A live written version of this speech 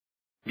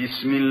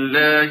بسم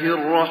الله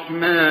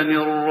الرحمن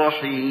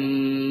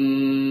الرحيم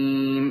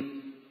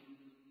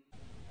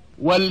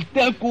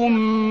ولتكن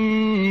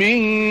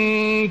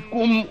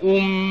منكم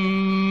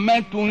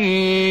أمة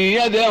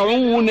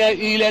يدعون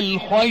إلى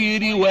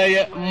الخير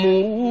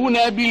ويأمرون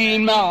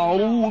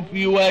بالمعروف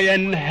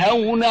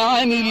وينهون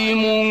عن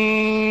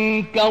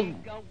المنكر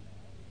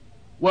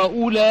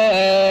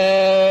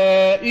وأولئك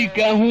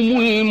هم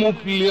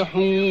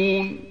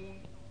المفلحون.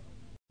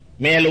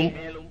 மேலும்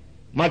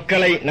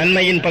மக்களை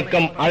நன்மையின்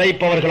பக்கம்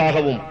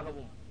அழைப்பவர்களாகவும்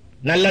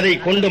நல்லதை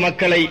கொண்டு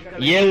மக்களை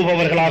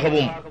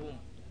ஏவுபவர்களாகவும்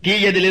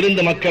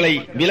தீயதிலிருந்து மக்களை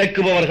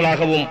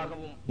விலக்குபவர்களாகவும்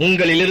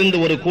உங்களிலிருந்து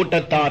ஒரு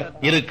கூட்டத்தார்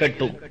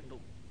இருக்கட்டும்.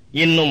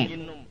 இன்னும்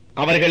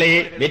அவர்களே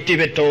வெற்றி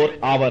பெற்றோர்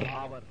ஆவர்.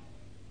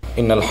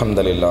 இன்னல்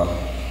ஹம்தலில்லாஹ்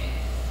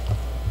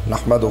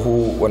நஹ்மதுஹு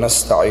வ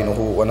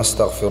நஸ்தஈனுஹு வ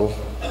நஸ்தக்ஃபிருஹு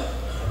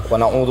வ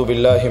நஊது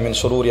பில்லாஹி மின்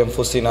ஷுரூரி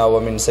அன்ஃபுஸினா வ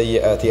மின்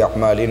ஸய்யிஆத்தி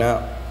அஅமாலினா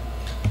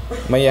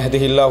من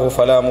يهده الله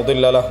فلا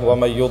مضل له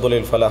ومن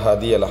يضلل فلا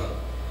هادي له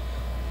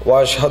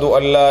واشهد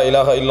ان لا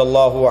اله الا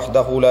الله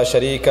وحده لا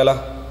شريك له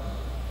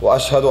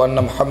واشهد ان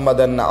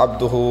محمدا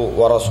عبده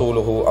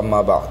ورسوله اما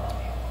بعد.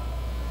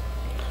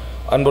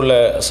 அன்புள்ள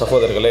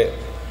சகோதரர்களே,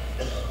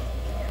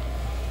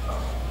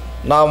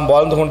 நாம்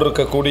வாழ்ந்து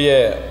கொண்டிருக்கக்கூடிய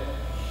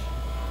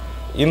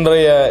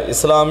இன்றைய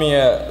இஸ்லாமிய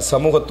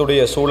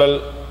சமூகத்துடைய சூழல்,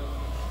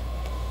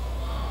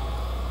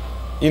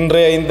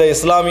 இன்றைய இந்த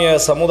இஸ்லாமிய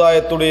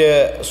சமுதாயத்துடைய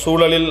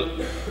சூழலில்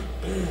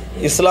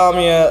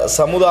இஸ்லாமிய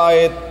சமுதாய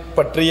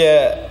பற்றிய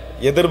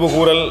எதிர்ப்பு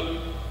கூறல்,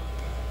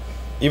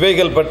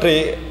 இவைகள் பற்றி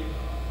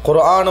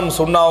குர்ஆனும்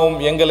சுன்னாவும்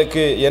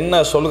எங்களுக்கு என்ன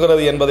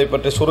சொல்கிறது என்பதை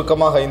பற்றி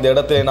சுருக்கமாக இந்த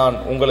இடத்திலே நான்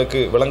உங்களுக்கு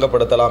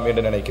விளங்கப்படுத்தலாம்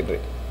என்று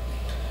நினைக்கின்றேன்.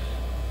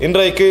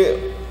 இன்றைக்கு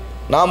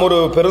நாம் ஒரு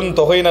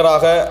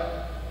பெருந்தொகையினராக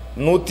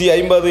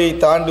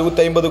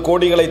 150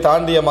 கோடிகளை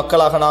தாண்டிய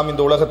மக்களாக நாம்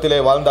இந்த உலகத்திலே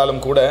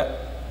வாழ்ந்தாலும் கூட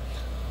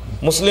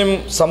முஸ்லிம்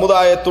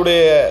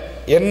சமுதாயத்துடைய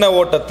எண்ண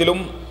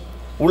ஓட்டத்திலும்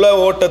உள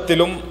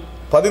ஓட்டத்திலும்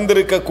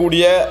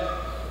பதிந்திருக்கக்கூடிய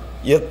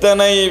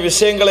எத்தனை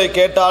விஷயங்களை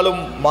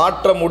கேட்டாலும்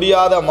மாற்ற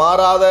முடியாத,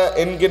 மாறாத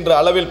என்கின்ற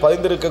அளவில்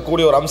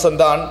பதிந்திருக்கக்கூடிய ஒரு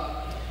அம்சம்தான்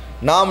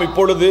நாம்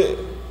இப்பொழுது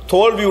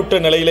தோல்வியுற்ற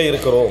நிலையில்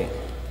இருக்கிறோம்,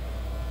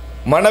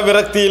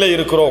 மனவிரக்தியில்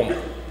இருக்கிறோம்.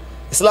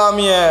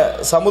 இஸ்லாமிய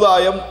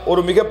சமுதாயம்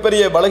ஒரு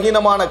மிகப்பெரிய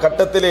பலகீனமான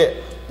கட்டத்திலே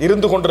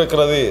இருந்து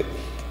கொண்டிருக்கிறது.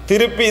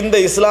 திருப்பி இந்த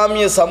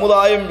இஸ்லாமிய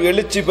சமுதாயம்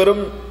எழுச்சி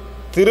பெறும்,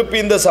 திருப்பி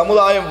இந்த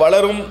சமுதாயம்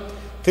வளரும்,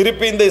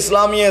 திருப்பி இந்த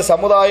இஸ்லாமிய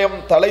சமுதாயம்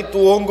தலை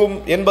துவங்கும்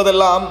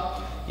என்பதெல்லாம்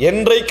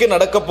என்றைக்கு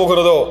நடக்கப்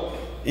போகிறதோ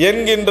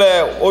என்கின்ற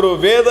ஒரு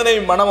வேதனை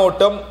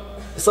மனமோட்டம்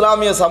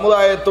இஸ்லாமிய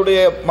சமுதாயத்துடைய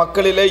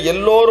மக்களிலே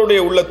எல்லோருடைய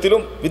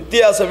உள்ளத்திலும்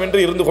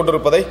வித்தியாசமின்றி இருந்து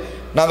கொண்டிருப்பதை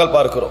நாங்கள்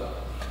பார்க்கிறோம்.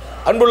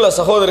 அன்புள்ள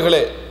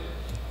சகோதரர்களே,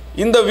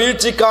 இந்த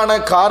வீழ்ச்சிக்கான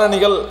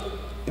காரணிகள்,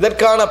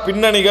 இதற்கான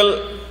பின்னணிகள்,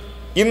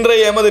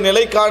 இன்றைய எமது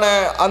நிலைக்கான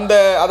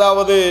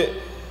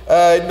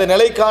இந்த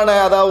நிலைக்கான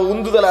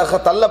உந்துதலாக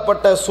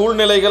தள்ளப்பட்ட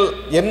சூழ்நிலைகள்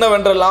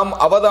என்னவென்றெல்லாம்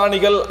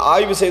அவதானிகள்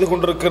ஆய்வு செய்து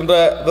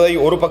கொண்டிருக்கின்றதை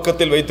ஒரு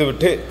பக்கத்தில்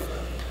வைத்துவிட்டு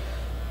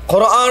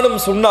குர்ஆனும்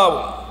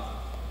சுன்னாவும்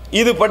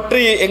இது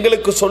பற்றி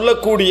எங்களுக்கு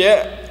சொல்லக்கூடிய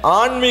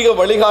ஆன்மீக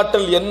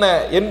வழிகாட்டல் என்ன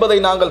என்பதை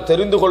நாங்கள்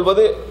தெரிந்து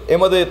கொள்வது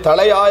எமது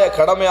தலையாய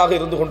கடமையாக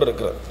இருந்து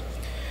கொண்டிருக்கிறது.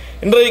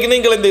 இன்றைக்கு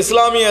நீங்கள் இந்த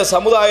இஸ்லாமிய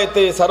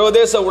சமுதாயத்தை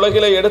சர்வதேச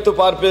உலகிலே எடுத்து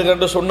பார்ப்பீர்கள்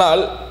என்று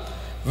சொன்னால்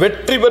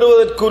வெற்றி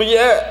பெறுவதற்குரிய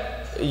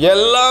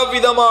எல்லா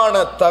விதமான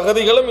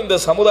தகுதிகளும் இந்த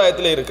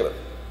சமுதாயத்தில் இருக்கிறது.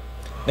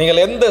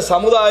 நீங்கள் எந்த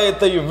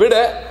சமுதாயத்தையும் விட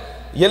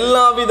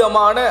எல்லா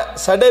விதமான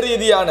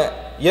சடரீதியான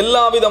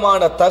எல்லா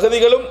விதமான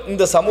தகுதிகளும்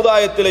இந்த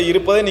சமுதாயத்தில்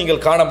இருப்பதை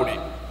நீங்கள் காண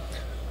முடியும்.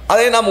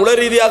 அதை நாம் உலக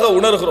ரீதியாக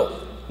உணர்கிறோம்.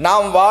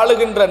 நாம்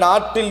வாழுகின்ற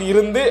நாட்டில்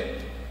இருந்து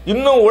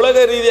இன்னும் உலக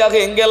ரீதியாக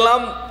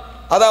எங்கெல்லாம்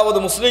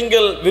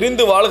முஸ்லிம்கள்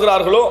விரிந்து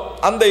வாழ்கிறார்களோ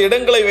அந்த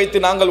இடங்களை வைத்து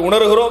நாங்கள்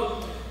உணர்கிறோம்.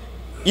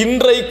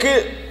 இன்றைக்கு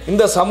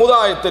இந்த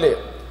சமுதாயத்திலே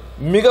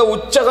மிக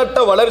உச்சகட்ட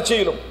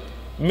வளர்ச்சியிலும்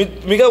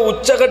மிக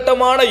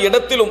உச்சகட்டமான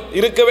இடத்திலும்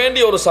இருக்க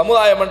வேண்டிய ஒரு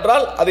சமுதாயம்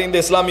என்றால் அது இந்த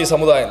இஸ்லாமிய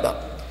சமுதாயம் தான்.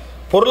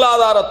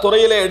 பொருளாதார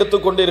துறையிலே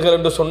எடுத்துக்கொண்டீர்கள்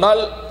என்று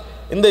சொன்னால்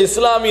இந்த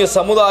இஸ்லாமிய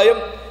சமுதாயம்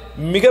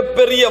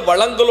மிகப்பெரிய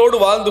வளங்களோடு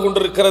வாழ்ந்து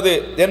கொண்டிருக்கிறது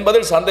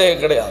என்பதில்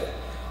சந்தேகம் கிடையாது.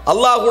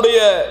 அல்லாஹுடைய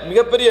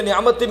மிகப்பெரிய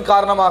நியமத்தின்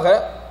காரணமாக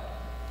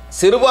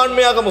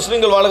சிறுபான்மையாக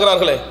முஸ்லிம்கள்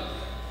வாழ்கிறார்களே,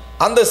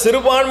 அந்த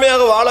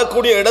சிறுபான்மையாக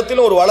வாழக்கூடிய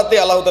இடத்திலும் ஒரு வளத்தை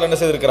அல்லாஹ் தஆலா என்ன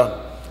செய்திருக்கிறான்,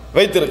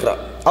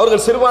 வைத்திருக்கிறான்.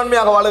 அவர்கள்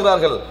சிறுபான்மையாக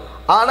வாழுகிறார்கள்,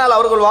 ஆனால்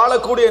அவர்கள்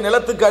வாழக்கூடிய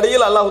நிலத்துக்கு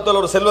அடியில் அல்லாஹ்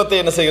தஆலா ஒரு செல்வத்தை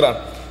என்ன செய்கிறான்,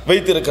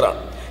 வைத்திருக்கிறான்.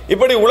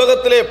 இப்படி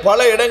உலகத்திலே பல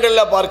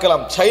இடங்களில்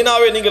பார்க்கலாம்.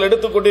 சைனாவை நீங்கள்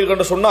எடுத்துக்கொண்டீர்கள்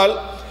என்று சொன்னால்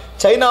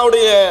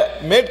சைனாவுடைய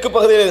மேற்கு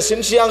பகுதியில்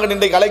சின்ஷியாங்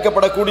இன்றைக்கு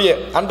அழைக்கப்படக்கூடிய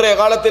அன்றைய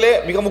காலத்திலே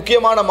மிக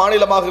முக்கியமான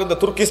மாநிலமாக இருந்த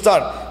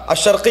துர்க்கிஸ்தான்,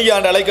 அஷர்கியா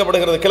என்று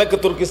அழைக்கப்படுகிறது, கிழக்கு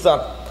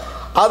துர்க்கிஸ்தான்,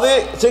 அது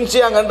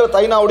சின்ஷியாங் என்ற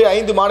சைனாவுடைய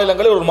 5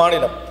 மாநிலங்களில் ஒரு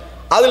மாநிலம்.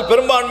 அதில்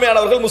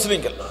பெரும்பான்மையானவர்கள்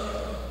முஸ்லீம்கள்,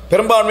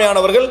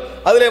 பெரும்பான்மையானவர்கள்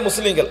அதிலே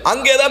முஸ்லீம்கள்.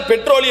 அங்கேதான்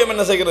பெட்ரோலியம்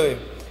என்ன செய்கிறது,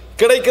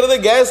 கிடைக்கிறது,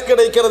 கேஸ்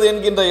கிடைக்கிறது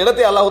என்கின்ற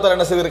இடத்தை அல்லாஹ் தஆலா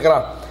என்ன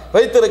செய்திருக்கிறான்,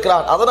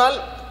 வைத்திருக்கிறான். அதனால்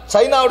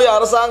சைனாவுடைய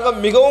அரசாங்கம்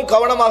மிகவும்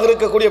கவனமாக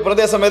இருக்கக்கூடிய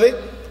பிரதேசம் எது,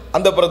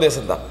 அந்த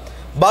பிரதேசம் தான்.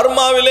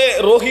 பர்மாவிலே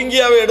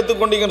ரோஹிங்கியாவை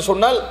எடுத்துக்கொண்டீங்கன்னு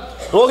சொன்னால்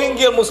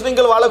ரோஹிங்கிய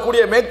முஸ்லிம்கள்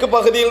வாழக்கூடிய மேற்கு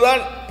பகுதியில்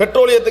தான்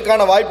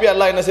பெட்ரோலியத்துக்கான வாய்ப்பை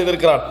அல்லாஹ் என்ன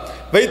செய்திருக்கிறான்,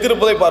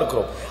 வைத்திருப்பதை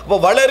பார்க்கிறோம். அப்போ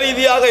வள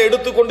ரீதியாக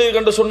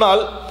எடுத்துக்கொண்டீர்கள் என்று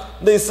சொன்னால்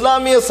இந்த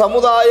இஸ்லாமிய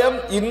சமுதாயம்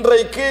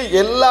இன்றைக்கு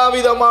எல்லா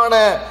விதமான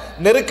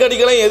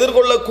நெருக்கடிகளை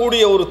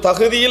எதிர்கொள்ளக்கூடிய ஒரு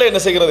தகுதியில் என்ன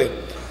செய்கிறது,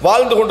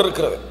 வாழ்ந்து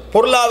கொண்டிருக்கிறது.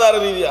 பொருளாதார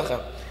ரீதியாக,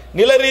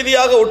 நில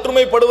ரீதியாக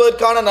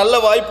ஒற்றுமைப்படுவதற்கான நல்ல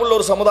வாய்ப்புள்ள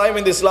ஒரு சமுதாயம்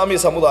இந்த இஸ்லாமிய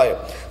சமுதாயம்.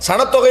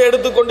 சனத்தொகை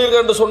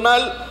எடுத்துக்கொண்டீர்கள் என்று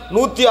சொன்னால்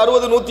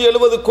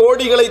 160-170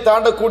 கோடிகளை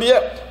தாண்டக்கூடிய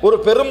ஒரு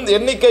பெரும்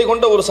எண்ணிக்கை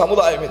கொண்ட ஒரு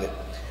சமுதாயம் இது.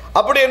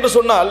 அப்படி என்று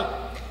சொன்னால்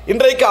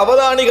இன்றைக்கு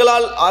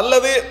அவதானிகளால்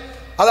அல்லது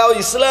அதாவது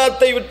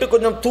இஸ்லாத்தை விட்டு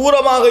கொஞ்சம்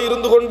தூரமாக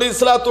இருந்து கொண்டு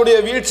இஸ்லாத்துடைய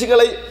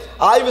வீழ்ச்சிகளை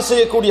ஆய்வு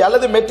செய்யக்கூடிய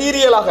அல்லது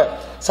மெட்டீரியலாக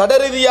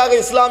சடரீதியாக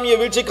இஸ்லாமிய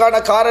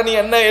வீழ்ச்சிக்கான காரணி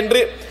என்ன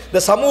என்று இந்த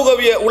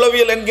சமூகவிய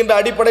உளவியல் என்கின்ற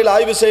அடிப்படையில்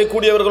ஆய்வு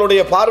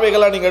செய்யக்கூடியவர்களுடைய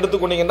பார்வைகளை நீங்கள்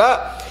எடுத்துக்கொண்டீங்கன்னா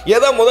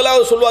எதை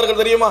முதலாவது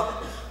சொல்வார்கள் தெரியுமா?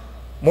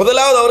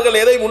 முதலாவது அவர்கள்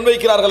எதை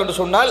முன்வைக்கிறார்கள் என்று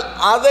சொன்னால்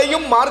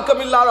அதையும்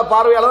மார்க்கமில்லாத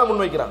பார்வையால் தான்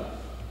முன்வைக்கிறாங்க.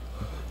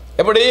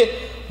 எப்படி?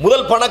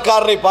 முதல்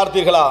பணக்காரரை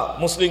பார்த்தீர்களா?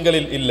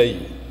 முஸ்லிம்களில் இல்லை,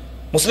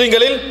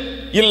 முஸ்லிம்களில்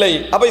இல்லை.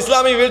 அப்ப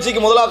இஸ்லாமிய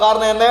வீழ்ச்சிக்கு முதலாவது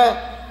காரணம் என்ன?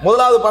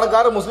 முதலாவது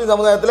பணக்காரர் முஸ்லிம்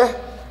சமுதாயத்தில்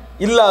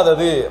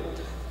இல்லாதது.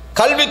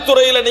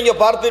 கல்வித்துறையில் நீங்க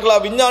பார்த்தீர்களா?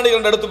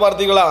 விஞ்ஞானிகள் எடுத்து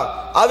பார்த்தீர்களா?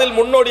 அதில்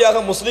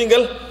முன்னோடியாக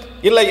முஸ்லிம்கள்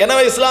இல்லை.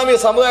 எனவே இஸ்லாமிய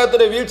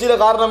சமுதாயத்துடைய வீழ்ச்சியில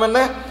காரணம் என்ன?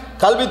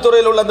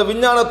 கல்வித்துறையில் உள்ள அந்த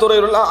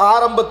விஞ்ஞானத்துறையில் உள்ள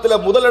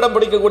ஆரம்பத்தில் முதலிடம்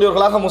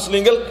பிடிக்கக்கூடியவர்களாக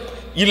முஸ்லிம்கள்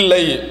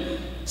இல்லை.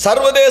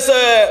 சர்வதேச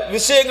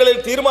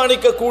விஷயங்களில்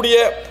தீர்மானிக்கக்கூடிய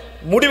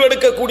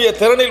முடிவெடுக்கக்கூடிய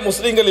திறனில்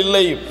முஸ்லிம்கள்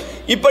இல்லை.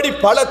 இப்படி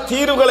பல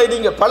தீர்வுகளை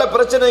நீங்க பல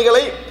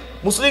பிரச்சனைகளை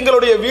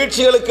முஸ்லிம்களுடைய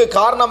வீழ்ச்சிகளுக்கு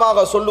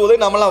காரணமாக சொல்லுவதை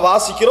நம்மளாம்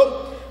வாசிக்கிறோம்,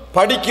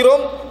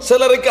 படிக்கிறோம்.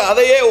 சிலருக்கு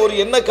அதையே ஒரு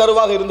எண்ண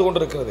கருவாக இருந்து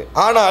கொண்டிருக்கிறது.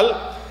 ஆனால்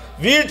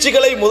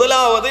வீழ்ச்சிகளை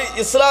முதலாவது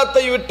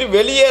இஸ்லாத்தை விட்டு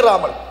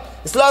வெளியேறாமல்,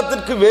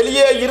 இஸ்லாத்திற்கு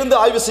வெளியே இருந்து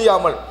ஆய்வு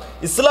செய்யாமல்,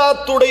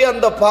 இஸ்லாத்துடைய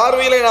அந்த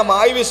பார்வையிலே நாம்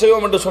ஆய்வு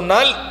செய்வோம் என்று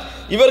சொன்னால்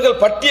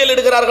இவர்கள்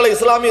பட்டியலிடுகிறார்கள்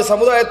இஸ்லாமிய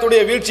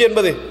சமுதாயத்துடைய வீழ்ச்சி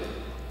என்பது.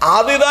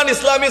 அதுதான்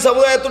இஸ்லாமிய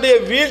சமுதாயத்துடைய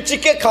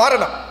வீழ்ச்சிக்கே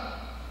காரணம்.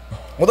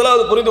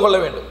 முதலாவது புரிந்து கொள்ள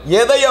வேண்டும்.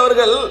 எதை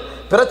அவர்கள்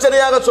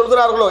பிரச்சனையாக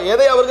சொல்கிறார்களோ,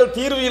 எதை அவர்கள்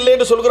தீர்வு இல்லை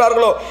என்று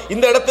சொல்கிறார்களோ,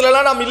 இந்த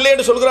இடத்திலெல்லாம் நாம் இல்லை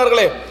என்று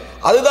சொல்கிறார்களே,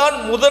 அதுதான்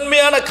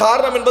முதன்மையான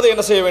காரணம் என்பதை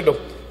என்ன செய்ய வேண்டும்,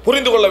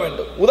 புரிந்து கொள்ள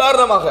வேண்டும்.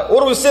 உதாரணமாக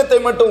ஒரு விஷயத்தை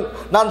மட்டும்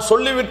நான்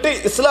சொல்லிவிட்டு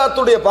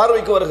இஸ்லாத்துடைய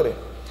பார்வைக்கு வருகிறேன்.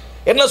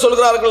 என்ன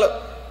சொல்கிறார்கள்?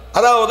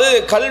 அதாவது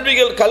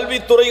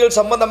கல்வித்துறைகள்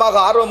சம்பந்தமாக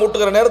ஆர்வம்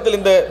ஊட்டுகிற நேரத்தில்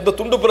இந்த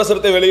துண்டு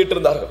பிரசுரத்தை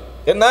வெளியிட்டிருந்தார்கள்.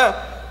 என்ன?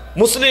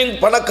 முஸ்லீம்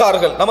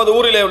பணக்காரர்கள், நமது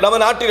ஊரிலே நம்ம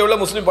நாட்டில் உள்ள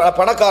முஸ்லீம்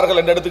பணக்காரர்கள்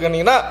என்று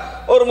எடுத்துக்கிட்டீங்கன்னா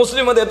ஒரு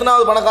முஸ்லீம் வந்து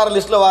எத்தனாவது பணக்காரர்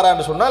லிஸ்ட்ல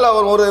வாரான்னு சொன்னால்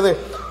அவர் ஒரு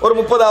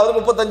 30வது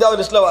 35வது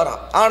லிஸ்ட்ல வாரான்.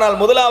 ஆனால்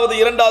முதலாவது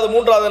 2வது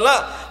 3வது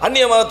எல்லாம்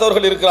அந்நிய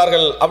மதத்தவர்கள்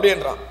இருக்கிறார்கள் அப்படி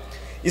என்றான்.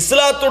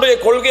 இஸ்லாத்துடைய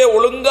கொள்கையை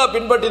ஒழுங்கா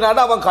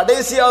பின்பற்றினான்னா அவன்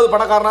கடைசியாவது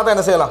பணக்காரனா தான்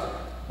என்ன செய்யலாம்,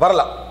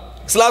 வரலாம்.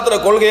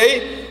 இஸ்லாத்துடைய கொள்கையை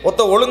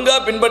ஒழுங்கா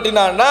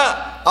பின்பற்றினான்னா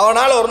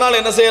அவனால் ஒரு நாள்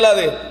என்ன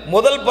செய்யலாது,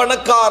 முதல்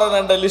பணக்காரன்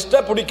என்ற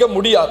லிஸ்ட்டை பிடிக்க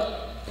முடியாது.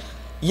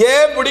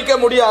 ஏன் பிடிக்க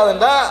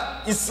முடியாதுன்னா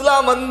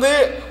இஸ்லாம் வந்து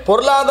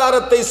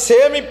பொருளாதாரத்தை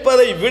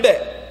சேமிப்பதை விட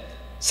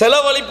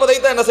செலவழிப்பதை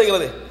தான் என்ன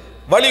செய்கிறது,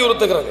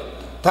 வலியுறுத்துகிறது.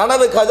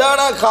 தனது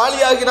கஜானா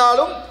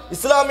காலியாகினாலும்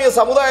இஸ்லாமிய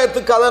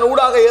சமுதாயத்துக்கு அதன்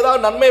ஊடாக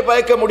ஏதாவது நன்மை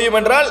பயக்க முடியும்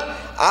என்றால்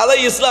அதை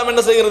இஸ்லாம்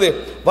என்ன செய்கிறது,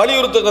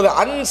 வலியுறுத்துகிறது.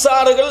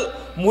 அன்சார்கள்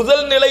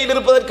முதல் நிலையில்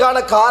இருப்பதற்கான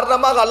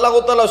காரணமாக அல்லாஹ்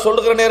தஆலா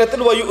சொல்கிற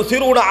நேரத்தில்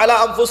வயுசிரூன அலா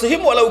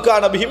அன்ஃபுஸிஹிம் வலவ்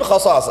கான பிஹிம்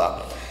ஹஸாஸா,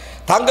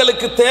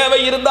 தங்களுக்கு தேவை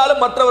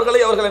இருந்தாலும் மற்றவர்களை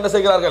அவர்கள் என்ன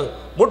செய்கிறார்கள்,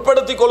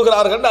 முற்படுத்திக்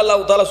கொள்கிறார்கள் என்று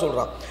அல்லாஹ் தஆலா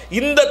சொல்றான்.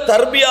 இந்த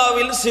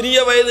தர்பியாவில் சிறிய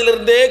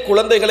வயதிலிருந்தே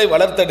குழந்தைகளை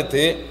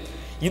வளர்த்தெடுத்து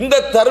இந்த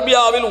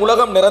தர்பியாவில்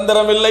உலகம்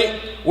நிரந்தரமில்லை,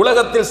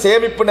 உலகத்தில்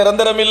சேமிப்பு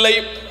நிரந்தரமில்லை,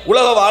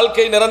 உலக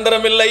வாழ்க்கை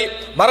நிரந்தரமில்லை,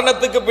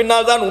 மரணத்துக்கு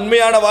பின்னால் தான்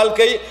உண்மையான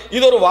வாழ்க்கை,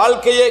 இது ஒரு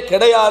வாழ்க்கையே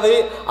கிடையாது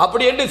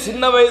அப்படி என்று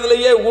சின்ன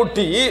வயதிலேயே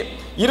ஊட்டி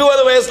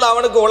 20 வயசுல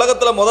அவனுக்கு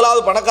உலகத்தில்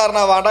முதலாவது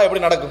பணக்காரனா வாண்டா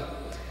எப்படி நடக்கும்?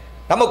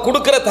 நம்ம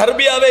கொடுக்கிற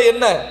தர்பியாவே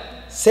என்ன,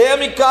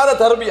 சேமிக்காத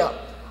தர்பியா.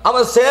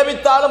 அவன்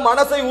சேமித்தாலும்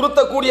மனசை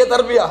உறுத்தக்கூடிய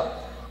தர்பியா,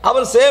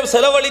 அவன்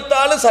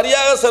செலவழித்தாலும்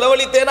சரியாக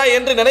செலவழித்தேனா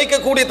என்று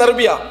நினைக்கக்கூடிய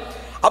தர்பியா.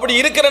 அப்படி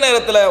இருக்கிற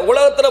நேரத்தில்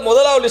உலகத்தில்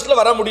முதலாவது லிஸ்ட்ல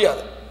வர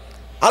முடியாது.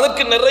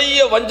 அதுக்கு நிறைய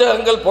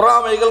வஞ்சகங்கள்,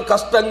 பொறாமைகள்,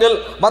 கஷ்டங்கள்,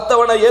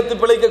 மற்றவனை ஏற்று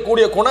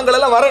பிழைக்கக்கூடிய குணங்கள்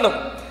எல்லாம் வரணும்.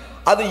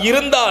 அது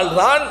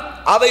இருந்தால்தான்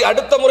அதை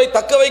அடுத்த முறை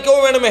தக்க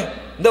வைக்கவும் வேணுமே.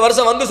 இந்த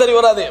வருஷம் வந்து சரி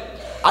வராது,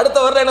 அடுத்த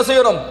வருடம் என்ன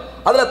செய்யணும்,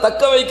 அதில்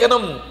தக்க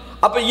வைக்கணும்.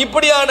 அப்ப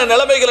இப்படியான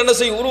நிலைமைகள் என்ன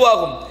செய்யும்,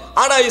 உருவாகும்.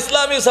 ஆனா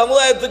இஸ்லாமிய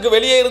சமுதாயத்துக்கு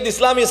வெளியே இருந்து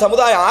இஸ்லாமிய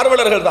சமுதாய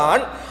ஆர்வலர்கள்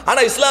தான், ஆனா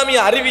இஸ்லாமிய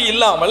அறிவு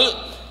இல்லாமல்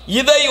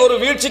இதை ஒரு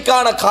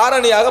வீழ்ச்சிக்கான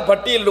காரணியாக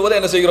பட்டியலிடுவதை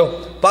என்ன செய்கிறோம்,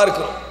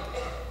 பார்க்கிறோம்.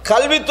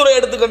 கல்வித்துறை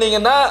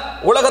எடுத்துக்கிட்டீங்கன்னா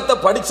உலகத்தை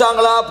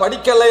படிச்சாங்களா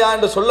படிக்கலையா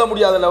என்று சொல்ல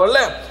முடியாத லெவல்ல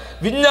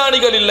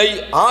விஞ்ஞானிகள் இல்லை,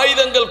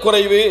 ஆயுதங்கள்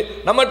குறைவு,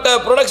 நம்மகிட்ட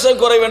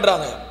ப்ரொடக்ஷன்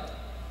குறைவுன்றாங்க,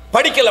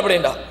 படிக்கல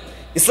அப்படின்றா.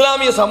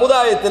 இஸ்லாமிய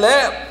சமுதாயத்தில்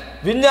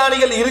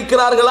விஞ்ஞானிகள்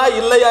இருக்கிறார்களா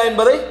இல்லையா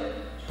என்பதை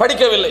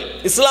படிக்கவில்லை.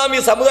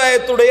 இஸ்லாமிய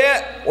சமுதாயத்துடைய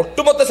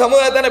ஒட்டுமொத்த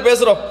சமுதாயத்தானே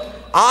பேசுறோம்.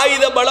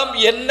 ஆயுத பலம்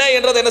என்ன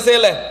என்றதை என்ன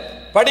செய்யல,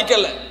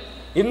 படிக்கல.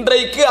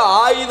 இன்றைக்கு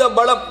ஆயுத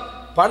பலம்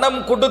பணம்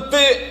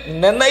கொடுத்து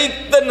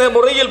நினைத்த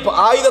முறையில்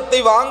ஆயுதத்தை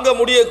வாங்க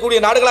முடியக்கூடிய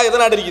நாடுகளாக எந்த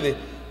நாடு இருக்குது,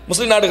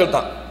 முஸ்லிம் நாடுகள்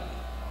தான்.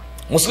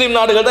 முஸ்லிம்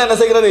நாடுகள் தான் என்ன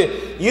செய்கிறது,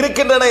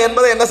 இருக்கின்றன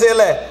என்பதை என்ன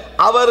செய்யல,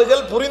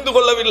 அவர்கள் புரிந்து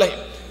கொள்ளவில்லை.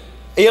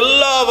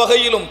 எல்லா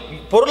வகையிலும்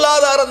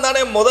பொருளாதாரம்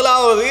தானே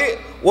முதலாவது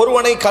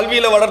ஒருவனை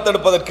கல்வியில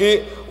வளர்த்தெடுப்பதற்கு,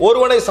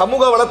 ஒருவனை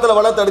சமூக வளத்தில்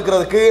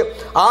வளர்த்தெடுக்கிறதுக்கு,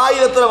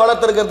 ஆயுதத்தில்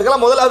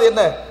வளர்த்தெடுக்கிறதுக்கெல்லாம் முதலாவது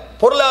என்ன?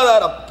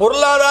 பொருளாதாரம்.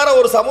 பொருளாதாரம்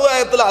ஒரு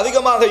சமுதாயத்தில்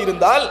அதிகமாக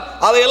இருந்தால்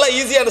அதையெல்லாம்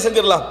ஈஸியாக என்ன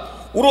செஞ்சிடலாம்,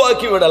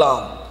 உருவாக்கி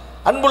விடலாம்.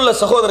 அன்புள்ள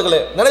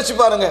சகோதரர்களே, நினைச்சு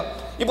பாருங்க.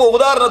 இப்போ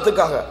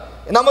உதாரணத்துக்காக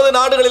நமது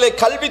நாடுகளிலே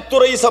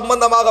கல்வித்துறை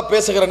சம்பந்தமாக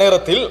பேசுகிற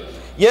நேரத்தில்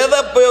எதை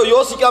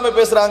யோசிக்காம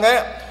பேசுறாங்க?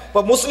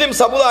 இப்போ முஸ்லிம்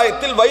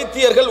சமுதாயத்தில்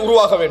வைத்தியர்கள்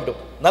உருவாக வேண்டும்,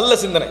 நல்ல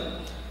சிந்தனை.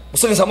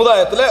 முஸ்லிம்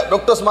சமுதாயத்தில்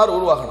டாக்டர்ஸ்மார்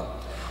உருவாகணும்.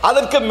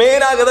 அதற்கு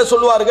மெயினாக எதை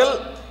சொல்வார்கள்?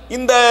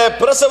 இந்த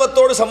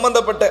பிரசவத்தோடு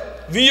சம்பந்தப்பட்ட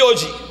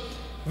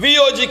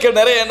வியோஜிக்கள்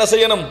நிறைய என்ன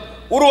செய்யணும்,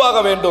 உருவாக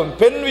வேண்டும்.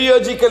 பெண்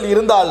வியோஜிக்கள்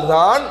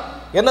இருந்தால்தான்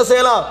என்ன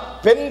செய்யலாம்,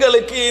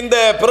 பெண்களுக்கு இந்த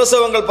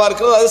பிரசவங்கள்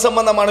பார்க்கிறது அது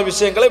சம்பந்தமான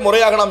விஷயங்களை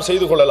முறையாக நாம்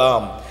செய்து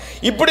கொள்ளலாம்.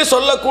 இப்படி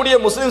சொல்லக்கூடிய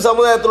முஸ்லிம்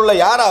சமுதாயத்தில் உள்ள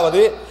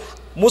யாராவது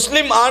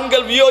முஸ்லிம்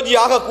ஆண்கள் வியோஜி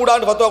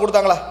ஆகக்கூடாது ஃபத்வா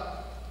கொடுத்தாங்களா?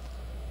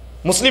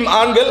 முஸ்லிம்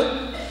ஆண்கள்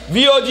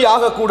வியோஜி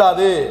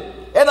ஆகக்கூடாது,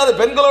 ஏன்னா அது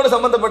பெண்களோடு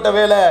சம்பந்தப்பட்ட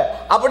வேலை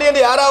அப்படி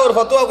என்று யாராவது ஒரு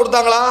ஃபத்வா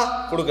கொடுத்தாங்களா?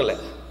 கொடுக்கல.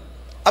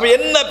 அப்ப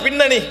என்ன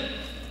பின்னணி?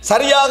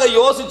 சரியாக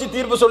யோசிச்சு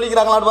தீர்ப்பு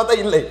சொல்லிக்கிறாங்களான்னு பார்த்தா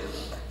இல்லை.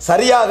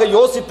 சரியாக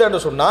யோசித்தேன்னு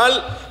சொன்னால்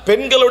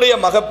பெண்களுடைய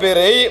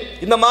மகப்பேரை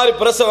இந்த மாதிரி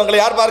பிரசவங்களை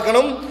யார்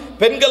பார்க்கணும்?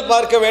 பெண்கள்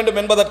பார்க்க வேண்டும்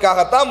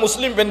என்பதற்காகத்தான்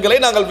முஸ்லிம் பெண்களை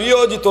நாங்கள்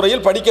வியோஜி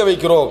துறையில் படிக்க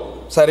வைக்கிறோம்.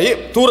 சரி,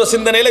 தூர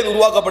சிந்தனையில் இது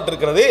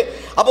உருவாக்கப்பட்டிருக்கிறது.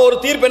 அப்போ ஒரு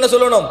தீர்ப்பு என்ன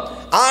சொல்லணும்?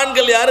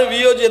 ஆண்கள் யாரும்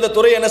வியோஜி அந்த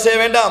துறையை என்ன செய்ய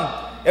வேண்டாம்,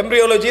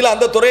 எம்ப்ரியாலஜியில்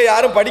அந்த துறையை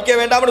யாரும் படிக்க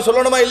வேண்டாம்னு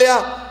சொல்லணுமா இல்லையா?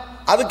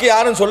 அதுக்கு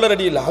யாரும் சொல்ல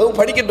ரெடி இல்லை. அதுவும்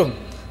படிக்கட்டும்,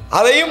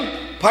 அதையும்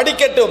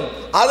படிக்கட்டும்.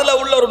 அதில்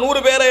உள்ள ஒரு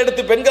 100 பேரை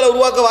எடுத்து பெண்களை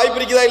உருவாக்க வாய்ப்பு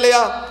இருக்குதா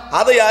இல்லையா?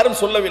 அதை யாரும்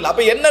சொல்லவில்லை.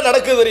 அப்போ என்ன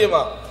நடக்குது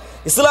தெரியுமா?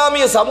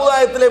 இஸ்லாமிய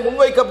சமுதாயத்திலே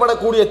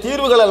முன்வைக்கப்படக்கூடிய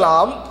தீர்வுகள்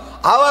எல்லாம்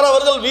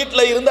அவரவர்கள்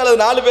வீட்டில் இருந்து அல்லது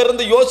 4 பேர்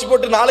இருந்து யோசிச்சு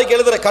போட்டு நாளைக்கு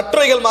எழுதுகிற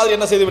கட்டுரைகள் மாதிரி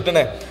என்ன செய்து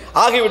விட்டன,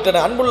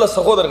 ஆகிவிட்டன. அன்புள்ள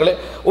சகோதரர்களே,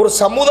 ஒரு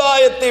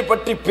சமுதாயத்தை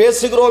பற்றி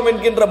பேசுகிறோம்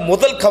என்கின்ற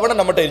முதல் கவனம்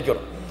நம்மகிட்ட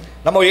இருக்கிறோம்.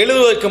 நம்ம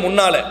எழுதுவதற்கு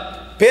முன்னால,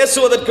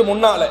 பேசுவதற்கு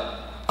முன்னால,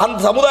 அந்த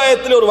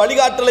சமுதாயத்தில் ஒரு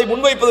வழிகாட்டலை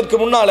முன்வைப்பதற்கு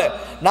முன்னால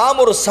நாம்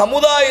ஒரு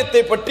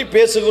சமுதாயத்தை பற்றி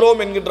பேசுகிறோம்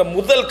என்கின்ற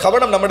முதல்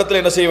கவனம் நம்மிடத்தில்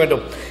என்ன செய்ய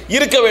வேண்டும்,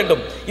 இருக்க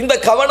வேண்டும். இந்த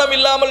கவனம்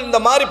இல்லாமல் இந்த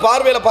மாதிரி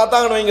பார்வையில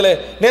பார்த்தாங்கன்னு வைங்களே,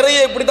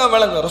 நிறைய இப்படி தான்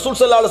விளங்கும். ரசூல்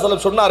ஸல்லல்லாஹு அலைஹி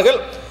வஸல்லம் சொன்னார்கள்,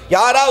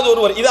 யாராவது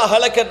ஒருவர் இதா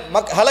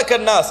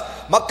ஹலக்கன் நாஸ்,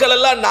 மக்கள்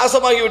எல்லாம்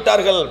நாசமாகி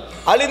விட்டார்கள்,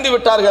 அழிந்து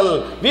விட்டார்கள்,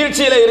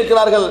 வீழ்ச்சியில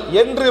இருக்கிறார்கள்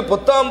என்று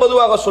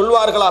பொத்தாம்பதுவாக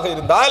சொல்வார்களாக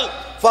இருந்தால்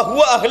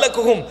ஃபஹுவ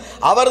அஹ்லகுஹும்,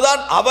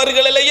 அவர்தான்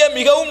அவர்களிலேயே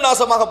மிகவும்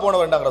நாசமாக போன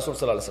வேண்டாம். ரசூல்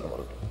ஸல்லல்லாஹு அலைஹி வஸல்லம்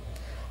அவர்கள்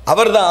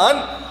அவர்தான்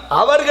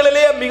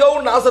அவர்களிலேயே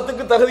மிகவும்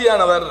நாசத்துக்கு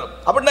தகுதியானவர்.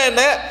 அப்படின்னா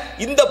என்ன?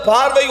 இந்த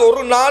பார்வை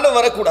ஒரு நாளும்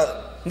வரக்கூடாது.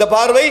 இந்த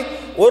பார்வை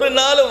ஒரு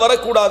நாளும்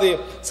வரக்கூடாது.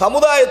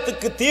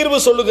 சமுதாயத்துக்கு தீர்வு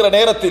சொல்லுகிற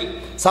நேரத்தில்,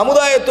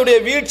 சமுதாயத்துடைய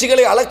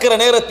வீழ்ச்சிகளை அளக்கிற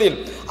நேரத்தில்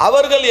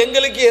அவர்கள்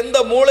எங்களுக்கு எந்த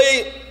மூளையை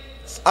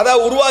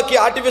அதாவது உருவாக்கி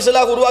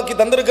ஆர்டிபிஷியலாக உருவாக்கி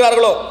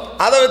தந்திருக்கிறார்களோ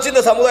அதை வச்சு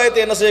இந்த சமுதாயத்தை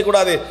என்ன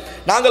செய்யக்கூடாது,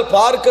 நாங்கள்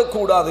பார்க்க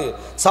கூடாது.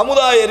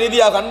 சமுதாய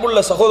ரீதியாக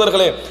அன்புள்ள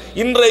சகோதரர்களே,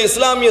 இன்றைய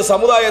இஸ்லாமிய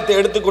சமுதாயத்தை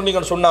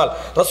எடுத்துக்கொண்டீங்கன்னு சொன்னால்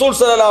ரசூல்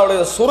ஸல்லல்லாஹு அலைஹி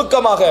வஸல்லம்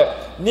சுருக்கமாக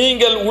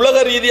நீங்கள்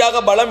உலக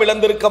ரீதியாக பலம்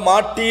இழந்திருக்க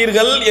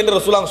மாட்டீர்கள் என்று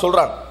ரசூலுல்லாஹ்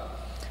சொல்றாங்க.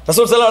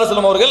 ரசூல் ஸல்லல்லாஹு அலைஹி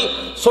வஸல்லம் அவர்கள்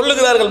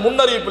சொல்லுகிறார்கள்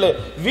முன்னறிவிப்பிலே,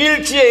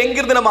 வீழ்ச்சியை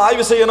எங்கிருந்து நம்ம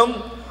ஆய்வு செய்யணும்?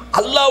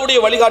 அல்லாஹ்வுடைய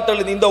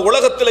வழிகாட்டல். இந்த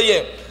உலகத்திலேயே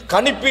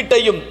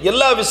கணிப்பீட்டையும்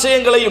எல்லா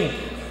விஷயங்களையும்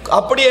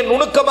அப்படியே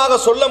நுணுக்கமாக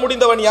சொல்ல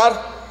முடிந்தவன் யார்?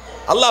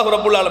 அல்லாஹ்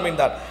ரப்பல் ஆலமீன்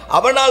தான்.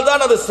 அவனால்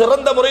தான் அது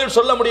சிறந்த முறையில்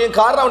சொல்ல முடியும்.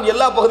 காரணம், அவன்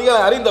எல்லா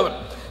பகுதிகளையும் அறிந்தவன்.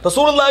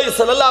 ரசூலுல்லாஹி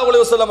ஸல்லல்லாஹு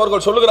அலைஹி வஸல்லம்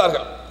அவர்கள்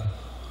சொல்லுகிறார்கள்,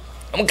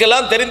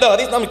 நமக்கெல்லாம் தெரிந்த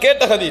ஹதீஸ், நாம்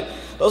கேட்ட ஹதீஸ்.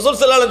 ரசூல்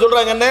ஸல்லல்லாஹு அலைஹி வஸல்லம்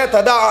சொல்றாங்க என்ன,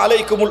 ததா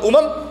அலைக்குமுல்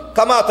உமம்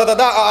கமா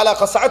ததா அலா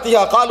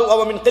கஸஅத்திஹா காலு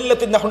அவ மின்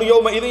கில்லத்தின் நஹ்னு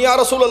யௌம இது யா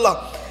ரசூலல்லாஹ்.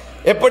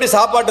 எப்படி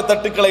சாப்பாட்டு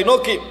தட்டுக்களை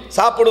நோக்கி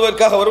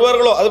சாப்பிடுவதற்காக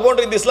வருவார்களோ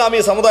அதுபோன்று இந்த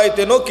இஸ்லாமிய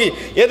சமுதாயத்தை நோக்கி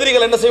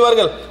எதிரிகள் என்ன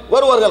செய்வார்கள்,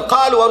 வருவார்கள்.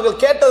 காலு,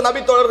 அவர்கள் கேட்டது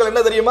நபி தோழர்கள்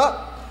என்ன தெரியுமா?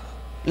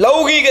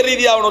 லௌகீக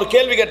ரீதியான ஒரு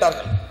கேள்வி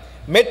கேட்டார்கள்,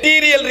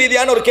 மெட்டீரியல்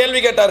ரீதியான ஒரு கேள்வி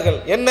கேட்டார்கள்.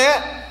 என்ன?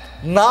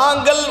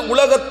 நாங்கள்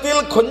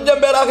உலகத்தில்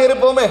கொஞ்சம் பேராக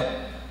இருப்போமே,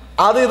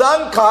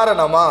 அதுதான்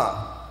காரணமா,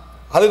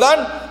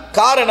 அதுதான்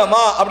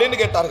காரணமா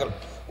அப்படின்னு கேட்டார்கள்.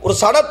 ஒரு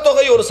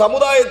சனத்தொகை ஒரு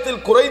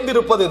சமுதாயத்தில்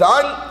குறைந்திருப்பது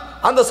தான்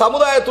அந்த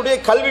சமுதாயத்துடைய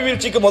கல்வி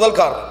வீழ்ச்சிக்கு முதல்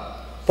காரணம்,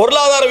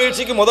 பொருளாதார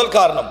வீழ்ச்சிக்கு முதல்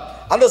காரணம்.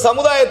 அந்த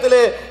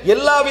சமுதாயத்திலே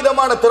எல்லா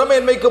விதமான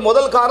திறமையின்மைக்கு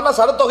முதல் காரணம்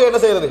சனத்தொகை என்ன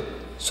செய்யறது,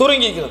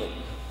 சுருங்கிக்கிறது,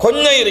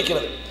 கொஞ்சம்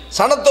இருக்கிறது.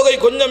 சனத்தொகை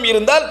கொஞ்சம்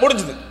இருந்தால்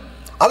முடிஞ்சது.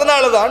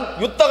 அதனால தான்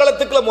யுத்த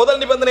காலத்துக்குள்ள முதல்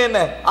நிபந்தனை என்ன?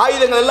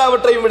 ஆயுதங்கள்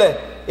எல்லாவற்றையும் விட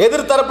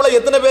எதிர்த்தரப்புல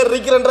எத்தனை பேர்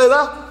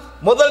இருக்கிறன்றதுதான்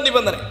முதல்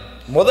நிபந்தனை.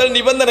 முதல்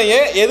நிபந்தனையே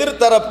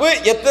எதிர்த்தரப்பு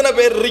எத்தனை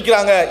பேர்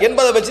இருக்கிறாங்க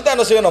என்பதை வச்சு தான்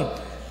என்ன செய்யணும்,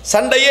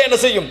 சண்டையே என்ன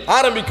செய்யும்,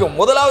 ஆரம்பிக்கும்.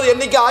 முதலாவது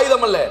எண்ணிக்கை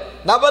ஆயுதம் அல்ல,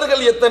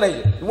 நபர்கள் எத்தனை.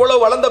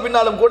 இவ்வளவு வளர்ந்த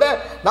பின்னாலும் கூட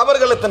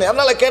நபர்கள் எத்தனை.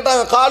 அதனால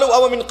கேட்டாங்க, காலு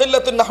அவ மின்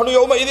கில்லத்தின் நஹ்னு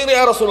யௌம இதின்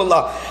யா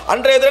ரசூலல்லாஹ்,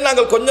 அன்றைய தினம்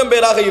நாங்கள் கொஞ்சம்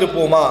பேராக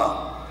இருப்போமா?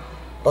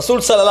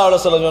 ரசூல் ஸல்லல்லாஹு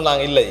அலைஹி வஸல்லம்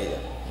சொன்னாங்க, இல்லை.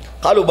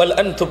 காலு பல்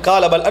அன்தும்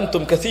கால பல்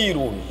அன்தும்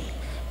கஸீரூன்,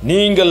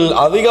 நீங்கள்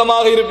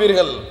அதிகமாக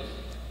இருப்பீர்கள்.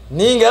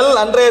 நீங்கள்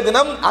அன்றைய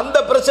தினம் அந்த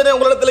பிரச்சனை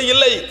உங்களிடத்தில்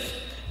இல்லை,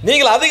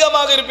 நீங்கள்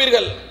அதிகமாக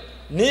இருப்பீர்கள்,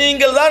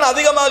 நீங்கள் தான்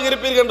அதிகமாக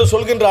இருப்பீர்கள் என்று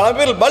சொல்கின்ற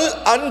அளவில் பல்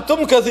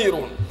அன்தும்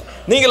கஸீரூன்,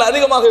 நீங்கள்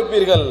அதிகமாக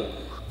இருப்பீர்கள்.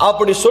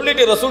 அப்படி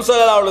சொல்லிட்டு ரசூல்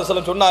ஸல்லல்லாஹு அலைஹி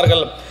வஸல்லம்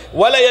சொன்னார்கள்,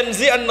 வல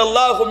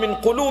யன்ஸிஅன்னல்லாஹு மின்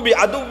குலூபி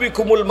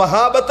அதுவிக்குமுல்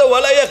மஹாபத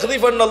வல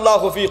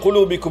யக்திஃபன்னல்லாஹு ஃபீ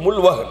குலூபிக்குமுல்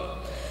வஹன்.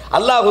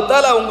 அல்லாஹ்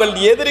தஆலா உங்கள்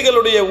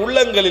எதிரிகளுடைய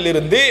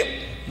உள்ளங்களிலிருந்து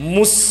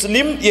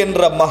முஸ்லிம்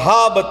என்ற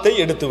மஹாபத்தை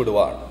எடுத்து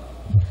விடுவான்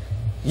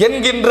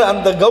என்கின்ற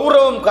அந்த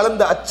கௌரவம்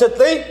கலந்த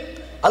அச்சத்தை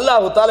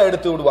அல்லாஹ் தஆலா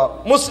எடுத்து விடுவான்.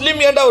 முஸ்லிம்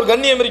என்ற ஒரு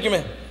கண்ணியம்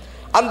இருக்குமே,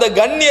 அந்த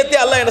கண்ணியத்தை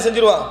அல்லாஹ் என்ன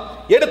செஞ்சிருவான்,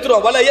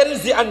 எடுத்துருவான். வல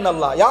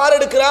யன்ஸிஅன்னல்லாஹ், யார்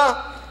எடுக்கிறா?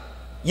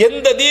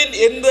 எந்த தீன்,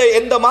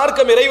 எந்த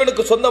மார்க்கம்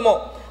இறைவனுக்கு சொந்தமோ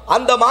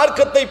அந்த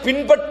மார்க்கத்தை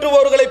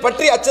பின்பற்றுபவர்களை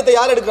பற்றி அச்சத்தை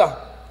யார் எடுக்கிறான்?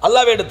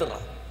 அல்லாஹ்வே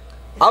எடுத்துறான்,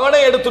 அவனே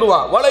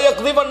எடுத்துருவான். வல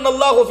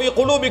யக்திஃபன்னல்லாஹு ஃபீ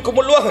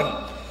குலூபிக்குமுல் வஹன்,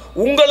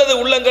 உங்களது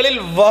உள்ளங்களில்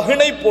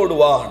வஹனை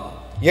போடுவான்.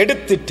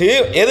 எடுத்துட்டு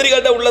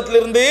எதிரிகளோட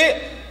உள்ளத்திலிருந்து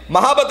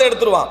மஹாபத்தை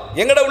எடுத்துருவான்.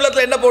 எங்கட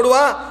உள்ளத்துல என்ன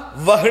போடுவான்?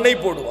 வஹனை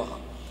போடுவான்.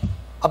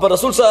 அப்ப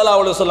ரசூல்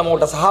ஸல்லல்லாஹு அலைஹி வஸல்லம்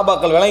அவங்களோட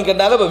சஹாபாக்கள் விளங்கி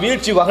கேட்டாங்க, இப்ப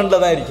வீழ்ச்சி வஹன்ல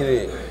தான் இருக்குது.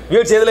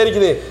 வீழ்ச்சி எதுல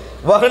இருக்குது?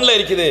 வஹன்ல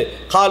இருக்குது.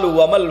 காலு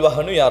வமல்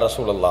வஹனு யா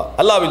ரசூலல்லாஹ்,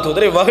 அல்லாஹ்வின்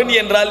தூதரே வஹன்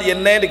என்றால்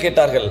என்னன்னு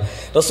கேட்டார்கள்.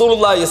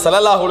 ரசூலுல்லாஹி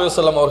ஸல்லல்லாஹு அலைஹி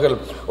வஸல்லம் அவர்கள்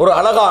ஒரு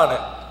அழகான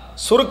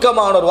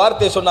சுருக்கமான ஒரு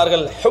வார்த்தை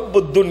சொன்னார்கள்,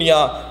 ஹுப்புத் துன்யா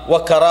வ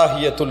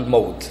கராஹியத்துல்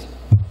மௌத்.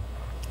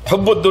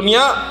 ஹுப்புத்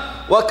துன்யா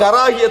வ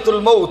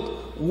கராஹியத்துல் மௌத்,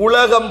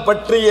 உலகம்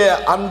பற்றிய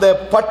அந்த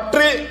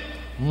பற்று,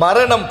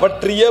 மரணம்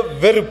பற்றிய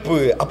வெறுப்பு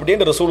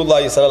அப்படின்னு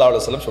ரசூலுல்லாஹி ஸல்லல்லாஹு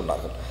அலைஹி வஸல்லம்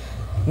சொன்னார்கள்.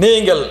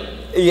 நீங்கள்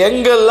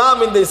எங்கெல்லாம்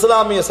இந்த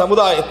இஸ்லாமிய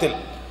சமுதாயத்தில்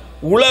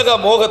உலக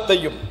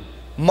மோகத்தையும்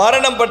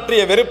மரணம்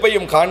பற்றிய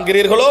வெறுப்பையும்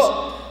காண்கிறீர்களோ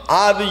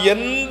அது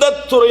எந்த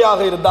துறையாக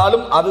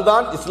இருந்தாலும்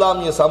அதுதான்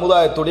இஸ்லாமிய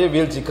சமுதாயத்துடைய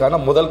வீழ்ச்சிக்கான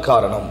முதல்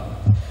காரணம்.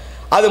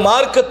 அது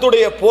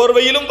மார்க்கத்துடைய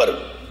போர்வையிலும்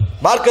வரும்,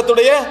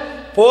 மார்க்கத்துடைய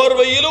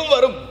போர்வையிலும்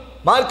வரும்,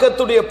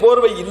 மார்க்கத்துடைய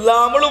போர்வை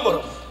இல்லாமலும்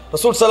வரும்.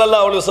 ரசூல்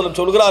ஸல்லல்லாஹு அலைஹி வஸல்லம்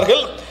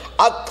சொல்கிறார்கள்,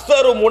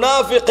 அக்ஸரு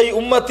முனாஃபிகி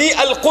உம்மதி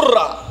அல்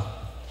குர்ரா,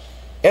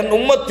 என்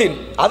உம்மத்தின்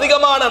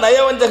அதிகமான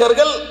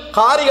நயவஞ்சகர்கள்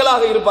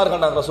காரிகளாக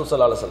இருப்பார்கள். ரசூல்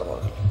ஸல்லல்லாஹு அலைஹி வஸல்லம்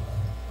அவர்கள்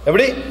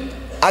எப்படி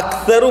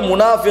அக்ஸரு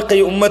முனாஃபிகி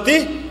உம்மதி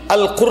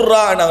அல்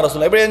குர்ரா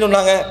ரசூல் எப்படி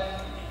சொன்னாங்க?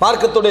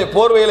 மார்க்கத்துடைய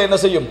போர்வையில் என்ன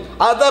செய்யும்?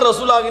 அதான்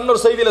ரசூலுல்லாஹ் இன்னொரு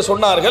செய்தியில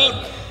சொன்னார்கள்,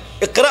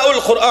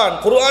 இக்ராஉல் குர்ஆன்,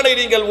 குர்ஆனை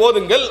நீங்கள்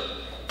ஓதுங்கள்,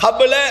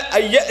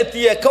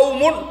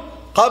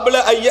 قبل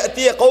أن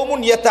يأتي قوم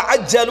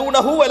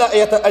يتعجلونه ولا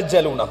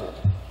يتأجلونه.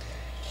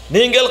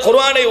 நீங்கள்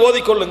குர்ஆனை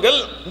ஓதிக்கொள்ளுங்கள்,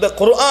 இந்த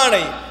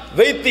குர்ஆனை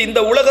வைத்து இந்த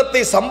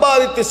உலகத்தை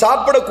சம்பாதித்து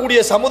சாப்பிடக்கூடிய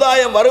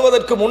சமுதாயம்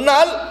வருவதற்கு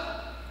முன்னால்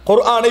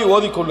குர்ஆனை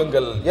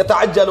ஓதிக்கொள்ளுங்கள்.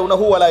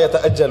 யதஅஜ்ஜலூனஹு வலா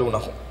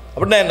யதஅஜ்ஜலூனஹு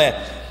அப்படின்னா என்ன?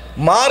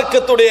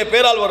 மார்க்கத்துடைய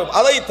பேரால் வரும்.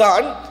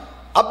 அதைத்தான்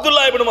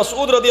அப்துல்லா இப்னு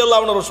மஸ்ஊத்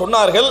ரலியல்லாஹு அன்ஹு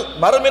சொன்னார்கள்,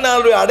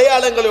 மறுமையினுடைய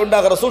அடையாளங்களை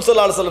உண்டாக ரசூல்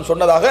ஸல்லல்லாஹு அலைஹி வஸல்லம்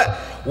சொன்னதாக,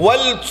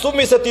 வல்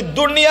சுமிஸத்தித்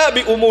துன்யா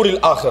பி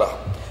உமூரில் ஆখিরা,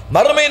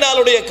 மறுமை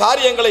நாளுடைய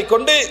காரியங்களை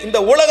கொண்டு இந்த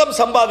உலகம்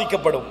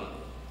சம்பாதிக்கப்படும்,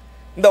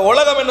 இந்த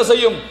உலகம் என்ன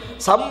செய்யும்?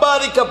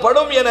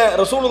 சம்பாதிக்கப்படும் என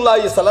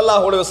ரசூலுல்லாஹி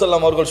ஸல்லல்லாஹு அலைஹி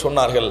வஸல்லம் அவர்கள்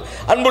சொன்னார்கள்.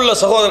 அன்புள்ள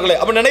சகோதரர்களே,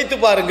 அப்ப நினைத்து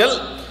பாருங்கள்,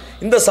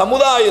 இந்த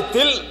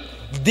சமுதாயத்தில்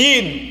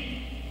தீன்,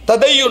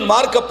 ததையுன்,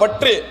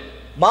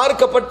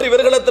 மார்க்கப்பற்று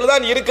இவர்களிடத்தில்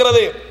தான்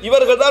இருக்கிறது,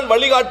 இவர்கள் தான்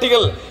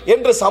வழிகாட்டிகள்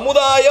என்று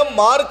சமுதாயம்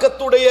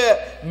மார்க்கத்துடைய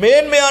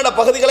மேன்மையான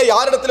பகுதிகளை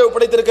யாரிடத்தில்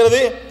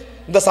ஒப்படைத்திருக்கிறது?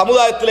 இந்த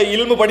சமுதாயத்தில்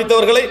இல்மு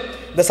படித்தவர்களை,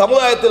 இந்த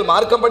சமுதாயத்தில்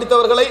மார்க்கம்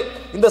படித்தவர்களை,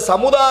 இந்த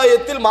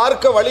சமுதாயத்தில்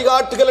மார்க்க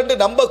வழிகாட்டுகள் என்று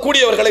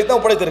நம்பக்கூடியவர்களை தான்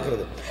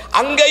ஒப்படைத்திருக்கிறது.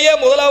 அங்கேயே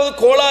முதலாவது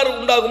கோளாறு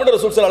உண்டாகும் என்று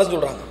ரசூல் ஸல்லல்லாஹு அலைஹி வஸல்லம்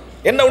சொல்றாங்க.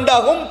 என்ன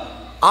உண்டாகும்?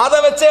 அதை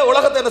வச்சே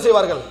உலகத்தை என்ன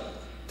செய்வார்கள்?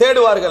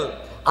 தேடுவார்கள்.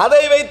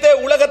 அதை வைத்தே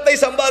உலகத்தை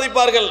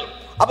சம்பாதிப்பார்கள்.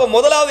 அப்ப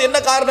முதலாவது என்ன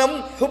காரணம்?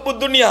 ஹுப்பு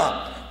துன்யா,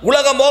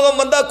 உலக மோகம்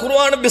வந்தா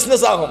குர்ஆனும்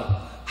பிசினஸ் ஆகும்,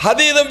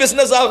 ஹதீதும்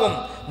பிசினஸ் ஆகும்,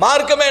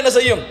 மார்க்கமே என்ன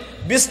செய்யும்?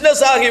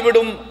 பிசினஸ்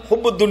ஆகிவிடும்.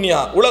 ஹுப்பு துன்யா,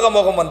 உலக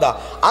மோகம் வந்தா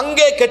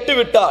அங்கே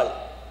கெட்டுவிட்டால்,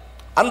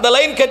 அந்த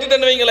லைன்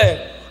கெட்டுட்டேன்னு வைங்களேன்,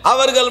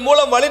 அவர்கள்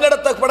மூலம்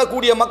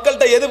வழிநடத்தப்படக்கூடிய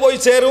மக்கள்கிட்ட எது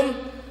போய் சேரும்?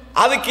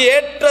 அதுக்கு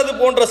ஏற்றது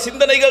போன்ற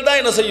சிந்தனைகள் தான்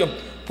என்ன செய்யும்?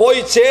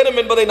 போய் சேரும்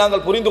என்பதை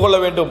நாங்கள் புரிந்து கொள்ள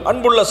வேண்டும்.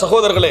 அன்புள்ள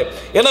சகோதரர்களே,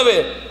 எனவே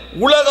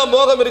உலக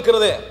மோகம்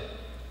இருக்கிறதே,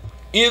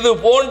 இது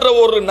போன்ற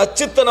ஒரு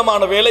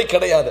நச்சுத்தனமான வேலை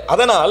கிடையாது.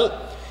 அதனால்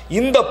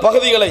இந்த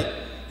பகுதிகளை,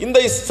 இந்த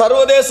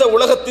சர்வதேச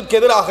உலகத்திற்கு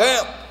எதிராக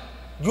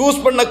யூஸ்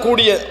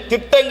பண்ணக்கூடிய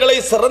திட்டங்களை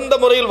சிறந்த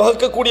முறையில்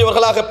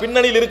வகுக்கக்கூடியவர்களாக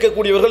பின்னணியில்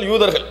இருக்கக்கூடியவர்கள்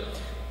யூதர்கள்.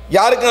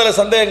 யாருக்கும் அதில்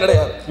சந்தேகம்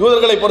கிடையாது.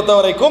 யூதர்களை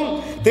பொறுத்தவரைக்கும்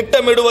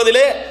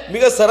திட்டமிடுவதிலே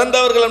மிக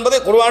சிறந்தவர்கள் என்பதை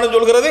குர்ஆனும்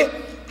சொல்கிறது,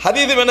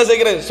 ஹதீஸும் என்ன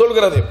செய்கிறது?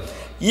 சொல்கிறது.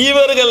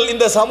 இவர்கள்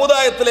இந்த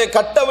சமுதாயத்திலே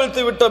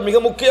கட்டவிழ்த்து விட்ட மிக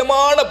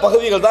முக்கியமான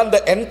பகுதிகள் தான்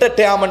இந்த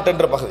என்டர்டெயின்மெண்ட்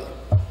என்ற பகுதி.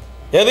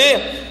 எது?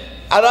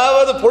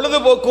 அதாவது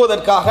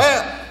பொழுதுபோக்குவதற்காக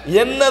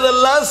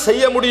என்னதெல்லாம்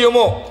செய்ய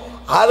முடியுமோ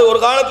அது. ஒரு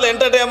காலத்தில்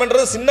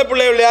என்டர்டெயின்மெண்ட் சின்ன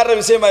பிள்ளைகள் விளையாடுற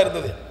விஷயமா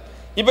இருந்தது.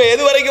 இப்போ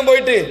எது வரைக்கும்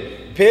போயிட்டு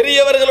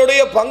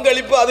பெரியவர்களுடைய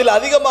பங்களிப்பு அதில்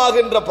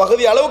அதிகமாகின்ற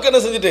பகுதி அளவுக்கு என்ன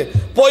செஞ்சுட்டு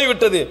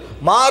போய்விட்டது.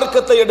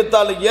 மார்க்கத்தை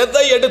எடுத்தாலும்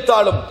எதை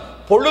எடுத்தாலும்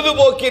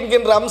பொழுதுபோக்கு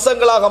என்கின்ற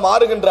அம்சங்களாக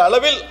மாறுகின்ற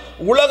அளவில்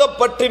உலக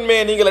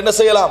பற்றின்மையை நீங்கள் என்ன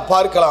செய்யலாம்?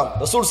 பார்க்கலாம்.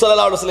 ரசூல்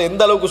ஸல்லல்லாஹு அலைஹி வஸல்லம்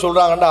எந்த அளவுக்கு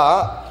சொல்றாங்கன்னா,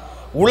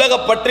 உலக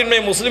பற்றின்மை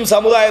முஸ்லிம்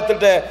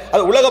சமுதாயத்திட்ட,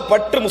 அது உலக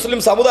பற்று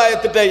முஸ்லிம்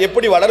சமுதாயத்திட்ட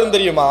எப்படி வளரும்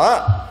தெரியுமா?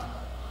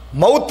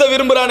 மௌத்த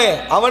விரும்புறானே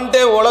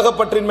அவன்கிட்ட உலக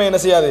பற்றின்மை என்ன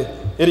செய்யாது?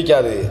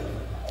 இருக்காது.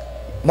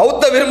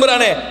 மௌத்த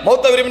விரும்புறானே,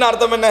 மௌத்த விரும்பின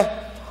அர்த்தம் என்ன?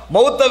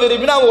 மௌத்த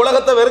விரும்பினா அவன்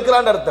உலகத்தை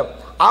வெறுக்கிறான்னு அர்த்தம்.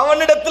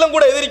 அவனிடத்திலும்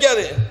கூட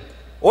எதிர்க்காது,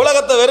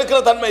 உலகத்தை வெறுக்கிற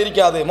தன்மை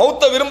இருக்காது.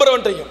 மௌத்த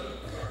விரும்புறவன்றையும்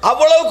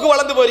அவ்வளவுக்கு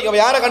வளர்ந்து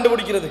போயிருக்க. யாரை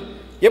கண்டுபிடிக்கிறது,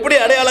 எப்படி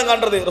அடையாளம்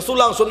காண்றது?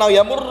 ரசூலுல்லாஹ் சொன்னாங்க,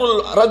 யமுர்ருல்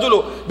ரஜுலு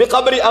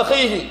பிகப்ரி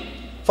அஹீஹி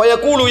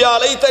ஃபயகூலு யா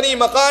லைதனி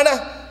மகான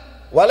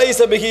வலைஸ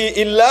பிஹி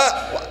இல்லா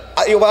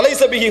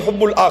வலைஸ பிஹி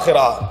ஹுப்புல்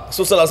ஆখিরা.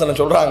 ரசூலுல்லாஹி ஸல்லல்லாஹு அலைஹி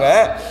வஸல்லம் சொல்றாங்க,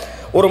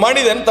 ஒரு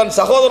மனிதன் தன்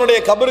சகோதரனுடைய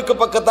கபருக்கு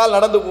பக்கத்தால்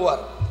நடந்து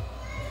போவார்.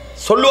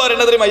 சொல்லுவார்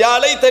என்ன தெரியுமா? யா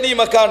லைதனி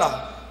மகானா,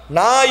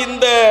 நான்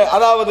இந்த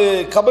அதாவது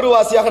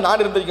கபருவாசியாக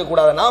நான் இருந்திருக்க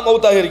கூடாதா, நான்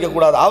மௌத்தாக இருக்க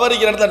கூடாது, அவர்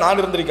இருக்கிற இடத்துல நான்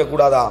இருந்திருக்க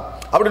கூடாதா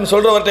அப்படின்னு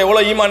சொல்றவர்கிட்ட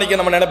எவ்வளவு ஈமானிக்க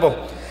நம்ம நினைப்போம்.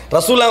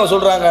 ரசூலுல்லாஹ்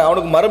சொல்றாங்க,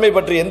 அவனுக்கு மறுமை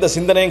பற்றி எந்த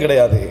சிந்தனையும்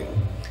கிடையாது,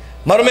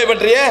 மறுமை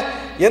பற்றிய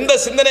எந்த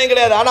சிந்தனையும்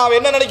கிடையாது. ஆனா அவன்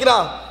என்ன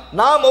நினைக்கிறான்,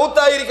 நான்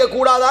மௌத்தாக இருக்க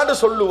கூடாதான்னு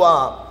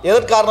சொல்லுவான்.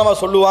 எதற்கு காரணமா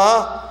சொல்லுவான்?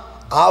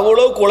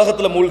 அவ்வளவுக்கு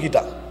உலகத்துல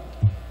மூழ்கிட்டான்,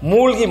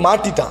 மூழ்கி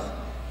மாட்டிட்டான்.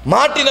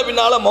 மாட்டின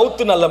பின்னால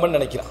மௌத்து நல்லவன்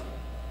நினைக்கிறான்.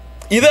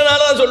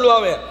 இதனாலதான்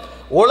சொல்லுவாங்க,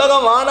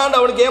 உலகம் வானாண்டு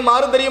அவனுக்கு ஏன்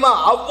மாறும் தெரியுமா?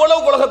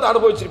 அவ்வளவு உலகத்தை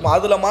அனுபவிச்சிருப்பான்.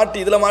 அதுல மாட்டி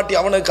இதுல மாட்டி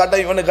அவனுக்கு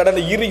கடன் இவனுக்கு கடன்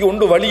இறுகி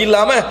உண்டு வழி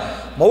இல்லாம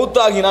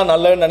மௌத்தாகினா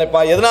நல்லன்னு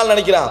நினைப்பான். எதனால்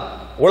நினைக்கிறான்?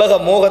 உலக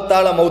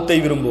மோகத்தால மௌத்தை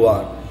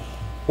விரும்புவான்,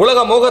 உலக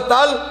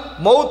மோகத்தால்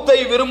மௌத்தை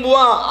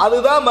விரும்புவான்.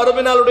 அதுதான்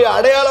மறுமையினுடைய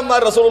அடையாளம்.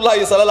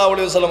 ரசூலுல்லாஹி ஸல்லல்லாஹு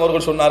அலைஹி வஸல்லம்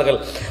அவர்கள் சொன்னார்கள்.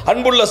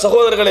 அன்புள்ள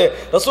சகோதரர்களே,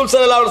 ரசூல்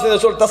ஸல்லல்லாஹு அலைஹி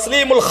வஸல்லம்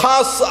தஸ்லீமுல்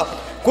ஹாஸ்,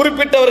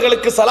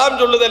 குறிப்பிட்டவர்களுக்கு சலாம்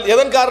சொல்லுதல்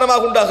எதன்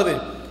காரணமாக உண்டாகுது?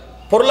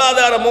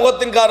 பொருளாதார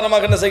மோகத்தின்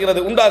காரணமாக என்ன செய்கிறது?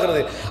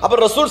 உண்டாகிறது. அப்ப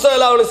ரசூல்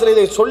ஸல்லல்லாஹு அலைஹி வஸல்லம்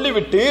இதை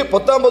சொல்லிவிட்டு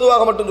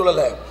பொத்தாம்பதுவாக மட்டும்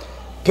சொல்லல,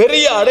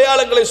 பெரிய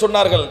அடையாளங்களை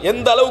சொன்னார்கள்.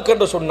 எந்த அளவுக்கு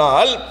என்று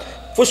சொன்னால்,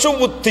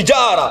 ஃபுஷுவு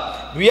திஜாரா,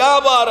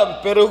 வியாபாரம்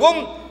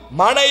பெருகும்,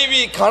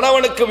 மனைவி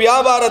கணவனுக்கு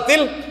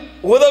வியாபாரத்தில்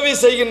உதவி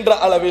செய்கின்ற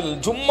அளவில்.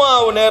 ஜும்மா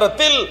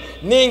நேரத்தில்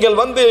நீங்கள்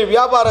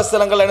வியாபார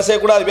ஸ்தலங்கள் என்ன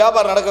செய்யக்கூடாது,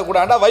 வியாபாரம்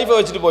நடக்கக்கூடாது, வைஃபை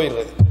வச்சுட்டு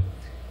போயிடுறது.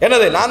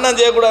 என்னது, நான் தான்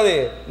செய்யக்கூடாது,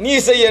 நீ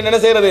செய்ய என்ன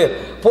செய்யறது,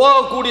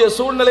 போகக்கூடிய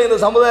சூழ்நிலை இந்த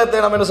சமுதாயத்தை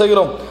நாம் என்ன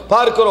செய்கிறோம்,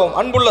 பார்க்கிறோம்.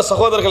 அன்புள்ள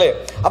சகோதரர்களே,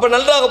 அப்ப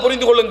நன்றாக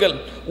புரிந்து கொள்ளுங்கள்,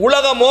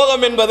 உலக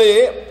மோகம் என்பது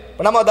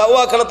நம்ம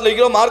தவ்வா களத்தில்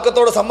இருக்கிறோம்,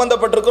 மார்க்கத்தோட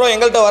சம்பந்தப்பட்டிருக்கிறோம்,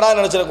 எங்கள்கிட்ட வராது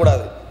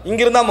நினைச்சிடக்கூடாது.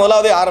 இங்கிருந்தா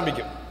முதலாவதே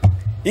ஆரம்பிக்கும்,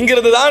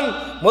 இங்கிருந்து தான்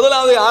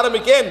முதலாவதே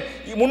ஆரம்பிக்கேன்.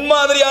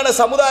 முன்மாதிரியான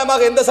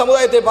சமுதாயமாக எந்த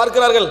சமுதாயத்தை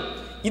பார்க்கிறார்கள்?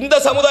 இந்த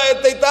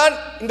சமுதாயத்தை தான்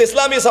இந்த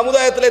இஸ்லாமிய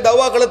சமுதாயத்திலே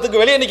தவ்வா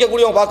களத்துக்கு வெளியே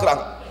நிற்கக்கூடியவங்க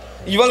பார்க்கிறாங்க.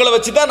 இவங்களை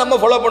வச்சு தான் நம்ம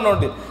ஃபாலோ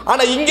பண்ணணும்.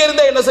 ஆனா இங்க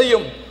இருந்தே என்ன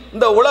செய்யும்,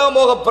 இந்த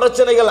உலகமோக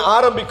பிரச்சனைகள்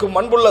ஆரம்பிக்கும்.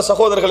 அன்புள்ள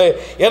சகோதரர்களே,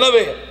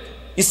 எனவே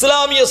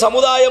இஸ்லாமிய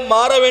சமுதாயம்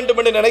மாற வேண்டும்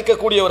என்று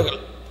நினைக்கக்கூடியவர்கள்,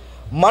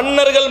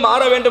 மன்னர்கள்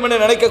மாற வேண்டும் என்று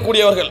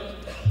நினைக்கக்கூடியவர்கள்,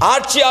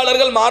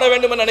 ஆட்சியாளர்கள் மாற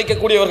வேண்டும் என்று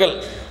நினைக்கக்கூடியவர்கள்,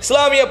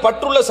 இஸ்லாமிய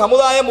பற்றுள்ள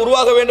சமுதாயம்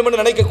உருவாக வேண்டும்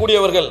என்று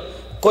நினைக்கக்கூடியவர்கள்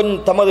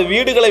தமது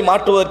வீடுகளை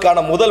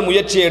மாற்றுவதற்கான முதல்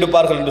முயற்சியை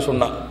எடுப்பார்கள் என்று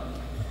சொன்னார்.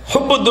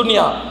 ஹுப்பு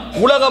துன்யா,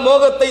 உலக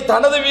மோகத்தை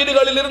தனது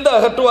வீடுகளில் இருந்து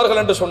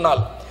அகற்றுவார்கள் என்று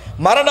சொன்னால்,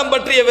 மரணம்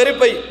பற்றிய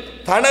வெறுப்பை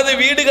தனது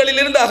வீடுகளில்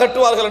இருந்து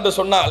அகற்றுவார்கள் என்று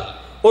சொன்னால்,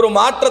 ஒரு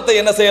மாற்றத்தை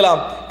என்ன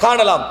செய்யலாம்,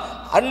 காணலாம்.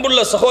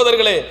 அன்புள்ள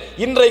சகோதரர்களே,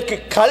 இன்றைக்கு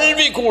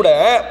கல்வி கூட,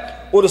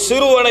 ஒரு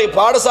சிறுவனை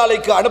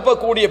பாடசாலைக்கு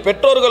அனுப்பக்கூடிய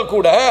பெற்றோர்கள்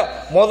கூட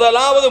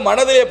முதலாவது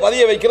மனதிலே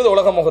பதிய வைக்கிறது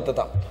உலக முகத்தை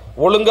தான்.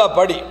 ஒழுங்கா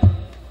படி,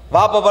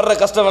 வாப்ப படுற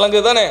கஷ்டம்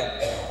விளங்குது தானே,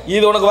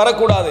 இது உனக்கு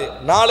வரக்கூடாது,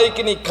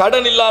 நாளைக்கு நீ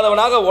கடன்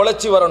இல்லாதவனாக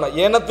உழைச்சி வரணும்,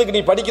 என்னத்துக்கு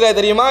நீ படிக்கிறாய்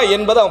தெரியுமா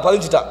என்பதை அவன்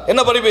பதிஞ்சிட்டான்.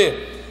 என்ன படிப்பு,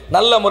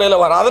 நல்ல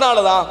முறையில் வர.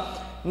 அதனால தான்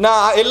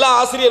நான் எல்லா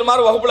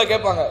ஆசிரியர்மாரும் வகுப்புல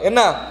கேட்பாங்க,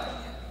 என்ன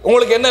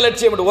உங்களுக்கு என்ன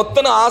லட்சியம் என்று.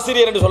 ஒத்தனை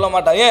ஆசிரியர் என்று சொல்ல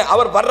மாட்டான். ஏன்,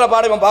 அவர் படுற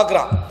பாடம்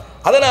பார்க்கிறான்.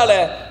 அதனால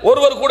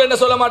ஒருவர் கூட என்ன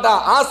சொல்ல மாட்டான்,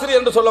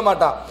 ஆசிரியர் என்று சொல்ல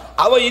மாட்டான்.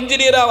 அவன்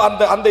இன்ஜினியரா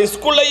அந்த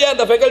ஸ்கூல்லையே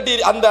அந்த ஃபேக்கல்டி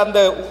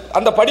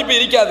அந்த படிப்பு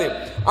இருக்காது.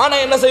 ஆனா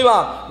என்ன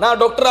செய்வான், நான்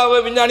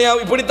டாக்டராக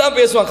விஞ்ஞானியாக இப்படித்தான்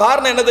பேசுவான்.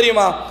 காரணம் என்ன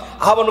தெரியுமா,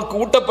 அவனுக்கு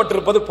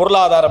ஊட்டப்பட்டிருப்பது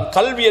பொருளாதாரம்.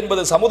 கல்வி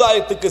என்பது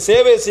சமுதாயத்துக்கு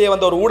சேவை செய்ய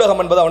வந்த ஒரு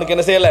ஊடகம் என்பது அவனுக்கு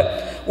என்ன செய்யல,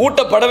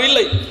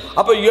 ஊட்டப்படவில்லை.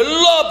 அப்ப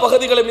எல்லா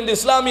பகுதிகளும் இந்த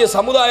இஸ்லாமிய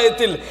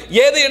சமுதாயத்தில்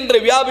ஏது என்று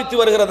வியாபித்து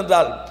வருகிறது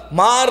என்றால்,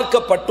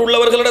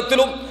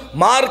 மார்க்கப்பட்டுள்ளவர்களிடத்திலும்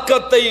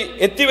மார்க்கத்தை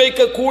எத்தி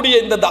வைக்கக்கூடிய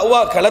இந்த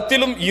தவ்வா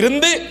களத்திலும்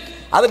இருந்து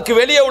அதற்கு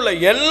வெளியே உள்ள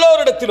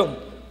எல்லோரிடத்திலும்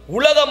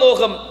உலக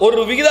மோகம் ஒரு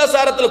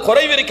விகிதாசாரத்தில்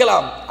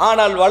குறைவிருக்கலாம்,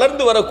 ஆனால்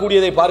வளர்ந்து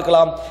வரக்கூடியதை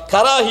பார்க்கலாம்.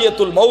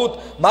 கராஹியத்துல் மவுத்,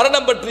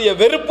 மரணம் பற்றிய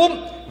வெறுப்பும்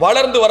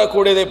வளர்ந்து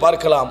வரக்கூடியதை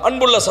பார்க்கலாம்.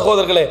 அன்புள்ள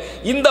சகோதரர்களே,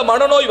 இந்த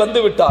மனநோய்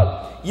வந்துவிட்டால்,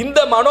 இந்த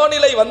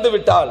மனோநிலை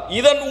வந்துவிட்டால்,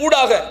 இதன்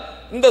ஊடாக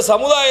இந்த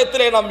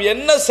சமுதாயத்திலே நாம்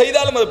என்ன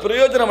செய்தாலும் அது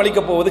பிரயோஜனம்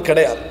அளிக்கப் போவது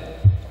கிடையாது.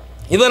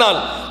 இதனால்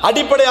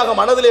அடிப்படையாக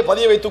மனதிலே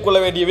பதிய வைத்துக் கொள்ள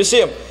வேண்டிய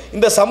விஷயம்,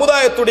 இந்த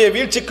சமுதாயத்துடைய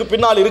வீழ்ச்சிக்கு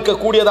பின்னால்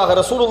இருக்கக்கூடியதாக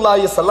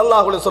ரசூலுல்லாஹி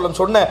ஸல்லல்லாஹு அலைஹி வஸல்லம்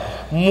சொன்ன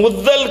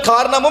முதல்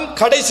காரணமும்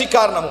கடைசி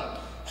காரணமும்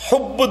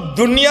ஹுப்பு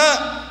துன்யா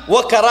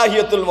வ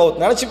கராஹியத்துல்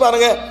மவுத். நினைச்சு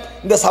பாருங்க,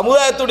 இந்த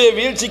சமுதாயத்துடைய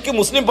வீழ்ச்சிக்கு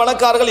முஸ்லிம்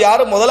பணக்காரர்கள்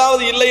யாரும்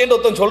முதலாவது இல்லை என்று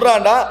ஒருத்தன்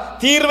சொல்றான்டா,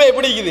 தீர்வே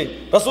எப்படி இருக்குது,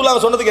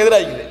 ரசூலுல்லாஹ் சொன்னதுக்கு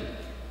எதிராக இருக்குது.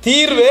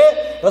 தீர்வே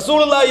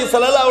ரசூலுல்லாஹி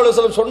ஸல்லல்லாஹு அலைஹி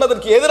வஸல்லம்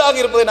சொன்னதற்கு எதிராக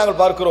இருப்பதை நாங்கள்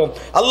பார்க்கிறோம்.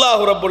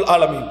 அல்லாஹ் ரப்புல்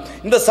ஆலமீன்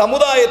இந்த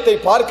சமுதாயத்தை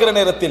பார்க்கிற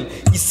நேரத்தில்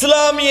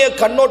இஸ்லாமிய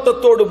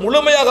கண்ணோட்டத்தோடு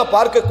முழுமையாக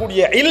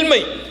பார்க்கக்கூடிய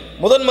இல்மை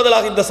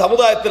முதலாக இந்த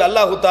சமுதாயத்தில்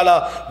அல்லாஹ் தஆலா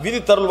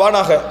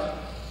விதித்தருள்வானாக.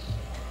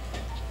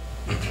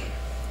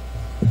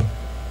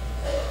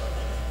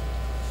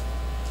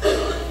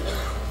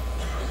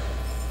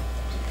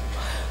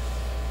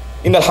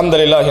 إن الحمد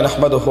لله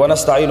نحمده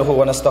ونستعينه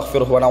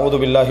ونستغفره ونعوذ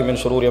بالله من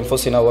شرور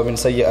أنفسنا ومن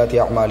سيئات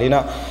أعمالنا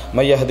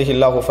من يهده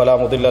الله فلا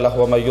مضل له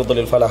ومن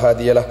يضلل فلا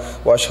هادي له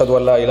وأشهد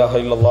أن لا إله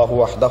إلا الله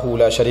وحده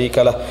لا شريك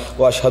له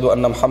وأشهد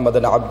أن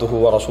محمدا عبده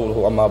ورسوله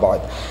أما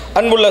بعد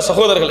அன்புள்ள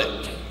சகோதரர்களே,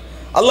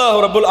 அல்லாஹ்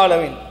ரப்புல்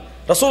ஆலமீன்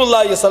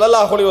ரசூலுல்லாஹி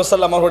ஸல்லல்லாஹு அலைஹி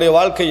வஸல்லம் அவருடைய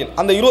வாழ்க்கையில்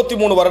அந்த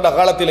 23 வருட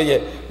காலத்திலேயே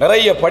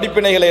நிறைய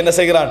படிப்பினைகளை என்ன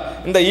செய்கிறான்,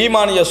 இந்த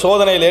ஈமானிய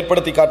சோதனையில்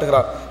ஏற்படுத்தி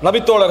காட்டுகிறான்.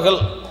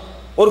 நபித்தோழர்கள்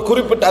ஒரு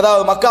குறிப்பிட்ட,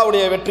 அதாவது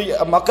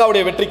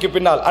மக்காவுடைய வெற்றிக்கு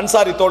பின்னால்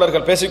அன்சாரி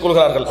தோழர்கள்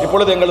பேசிக்கொள்கிறார்கள்.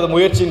 இப்பொழுது எங்களது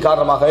முயற்சியின்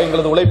காரணமாக,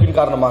 எங்களது உழைப்பின்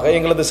காரணமாக,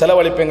 எங்களது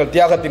செலவழிப்பு, எங்கள்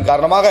தியாகத்தின்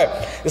காரணமாக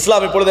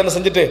இஸ்லாம் இப்பொழுது என்ன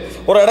செஞ்சுட்டு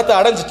ஒரு இடத்தை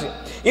அடைஞ்சிட்டு,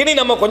 இனி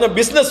நம்ம கொஞ்சம்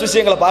பிசினஸ்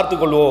விஷயங்களை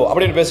பார்த்துக் கொள்வோம்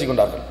அப்படின்னு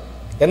பேசிக்கொண்டார்கள்.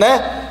 என்ன,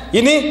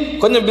 இனி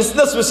கொஞ்சம்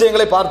பிசினஸ்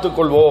விஷயங்களை பார்த்துக்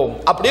கொள்வோம்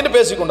அப்படின்னு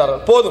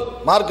பேசிக்கொண்டார்கள். போதும்,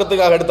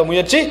 மார்க்கத்துக்காக எடுத்த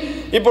முயற்சி,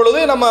 இப்பொழுது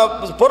நம்ம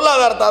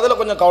பொருளாதாரத்தை அதில்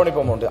கொஞ்சம்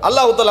கவனிப்போம் உண்டு.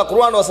 அல்லாஹ் தஆலா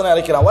குர்ஆன் வசனம்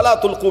இறக்கிறான், வலா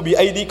துல்கு பி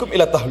ஐதீக்கும்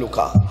இலா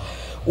தஹ்லுகா,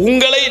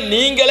 உங்களை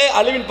நீங்களே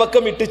அழிவின்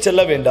பக்கம் இட்டு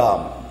செல்ல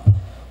வேண்டாம்,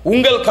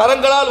 உங்கள்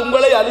கரங்களால்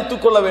உங்களை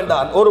அழித்துக் கொள்ள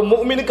வேண்டாம். ஒரு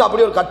முஃமினுக்கு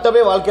அப்படி ஒரு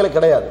கட்டமே வாழ்க்கையில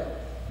கிடையாது.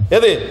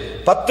 எது,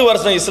 10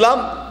 வருஷம்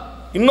இஸ்லாம்,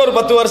 இன்னொரு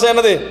 10 வருஷம்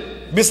என்னது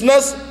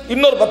பிசினஸ்,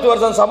 இன்னொரு 10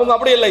 வருஷம் சமூகம்,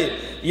 அப்படி இல்லை.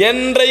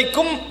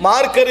 என்றைக்கும்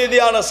மார்க்க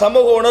ரீதியான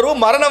சமூக உணர்வு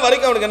மரணம்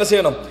வரைக்கும் அவனுக்கு என்ன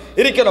செய்யணும்,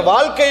 இருக்கணும்.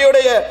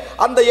 வாழ்க்கையுடைய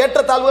அந்த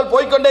ஏற்றத்தாழ்வுகள்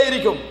போய்கொண்டே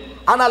இருக்கும்.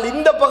 ஆனால்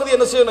இந்த பகுதி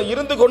என்ன செய்யணும்,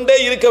 இருந்து கொண்டே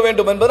இருக்க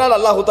வேண்டும் என்பதனால்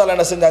அல்லாஹு தாலா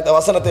என்ன செஞ்ச இந்த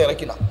வசனத்தை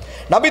இறக்கினான்.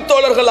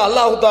 நபித்தோழர்கள்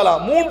அல்லாஹு தாலா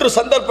 3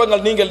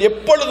 சந்தர்ப்பங்கள், நீங்கள்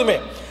எப்பொழுதுமே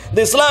இந்த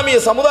இஸ்லாமிய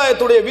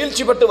சமுதாயத்துடைய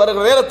வீழ்ச்சி பெற்று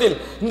வருகிற நேரத்தில்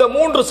இந்த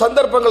 3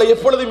 சந்தர்ப்பங்களை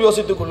எப்பொழுதும்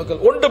யோசித்துக் கொள்ளுங்கள்.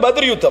 ஒன்று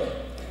பத்ர் யுத்தம்,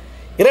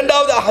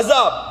 இரண்டாவது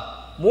அஹ்ஸாப்,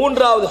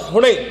 மூன்றாவது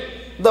ஹுனைன்.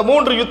 இந்த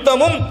 3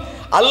 யுத்தமும்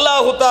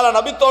அல்லாஹு தாலா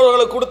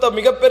நபித்தோழர்களுக்கு கொடுத்த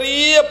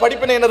மிகப்பெரிய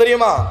படிப்பினை என்ன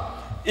தெரியுமா,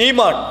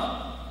 ஈமான்.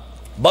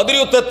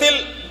 பத்ர்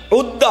யுத்தத்தில்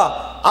உத்தா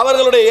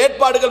அவர்களுடைய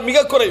ஏற்பாடுகள்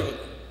மிக குறைவு,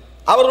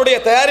 அவருடைய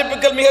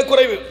தயாரிப்புகள் மிக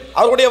குறைவு,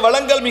 அவருடைய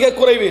வளங்கள் மிக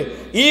குறைவு.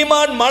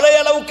 ஈமான் மலை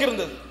அளவுக்கு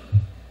இருந்தது,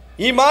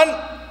 ஈமான்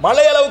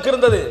மலை அளவுக்கு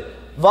இருந்தது.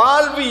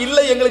 வாழ்வு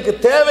இல்லை, எங்களுக்கு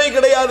தேவை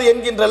கிடையாது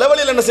என்கின்ற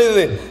லெவலில் என்ன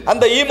செய்தது,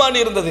 அந்த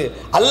ஈமான் இருந்தது.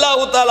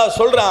 அல்லாஹு தஆலா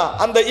சொல்றான்,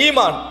 அந்த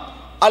ஈமான்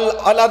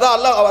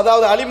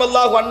அதாவது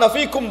அலிமல்லாஹு அன்ன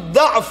ஃபீக்கும்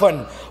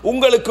தஅஃபன்,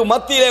 உங்களுக்கு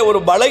மத்தியிலே ஒரு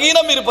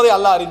பலகீனம் இருப்பதை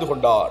அல்லாஹ் அறிந்து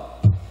கொண்டான்.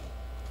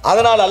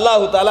 அதனால்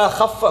அல்லாஹு தஆலா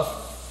ஹஃபஃப்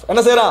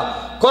என்ன செய்றான்,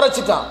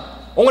 குறைச்சிட்டான்.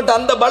 உங்கள்கிட்ட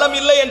அந்த பலம்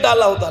இல்லை என்று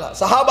அல்லாஹ் தஆலா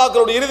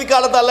சஹாபாக்களுடைய இறுதி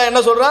காலத்தை அல்லாஹ்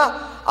என்ன சொல்றான்,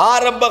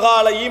 ஆரம்ப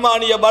கால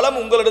ஈமானிய பலம்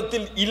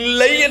உங்களிடத்தில்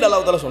இல்லை என்று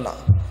அல்லாஹ் தஆலா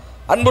சொன்னான்.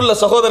 அன்புள்ள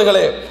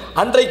சகோதரர்களே,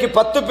 அன்றைக்கு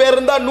 10 பேர்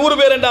இருந்தா 100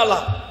 பேர்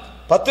என்றாலாம்,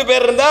 10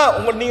 பேர் இருந்தா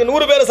நீங்க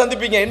 100 பேரை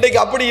சந்திப்பீங்க. இன்றைக்கு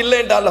அப்படி இல்லை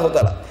என்று அல்லாஹ்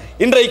தஆலா,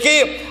 இன்றைக்கு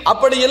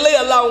அப்படி இல்லை.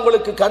 அல்லாஹ்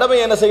உங்களுக்கு கடமை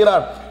என்ன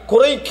செய்கிறான்,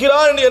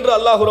 குறைக்கிறான் என்று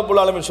அல்லாஹ்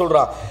ரப்பல் ஆலமீன்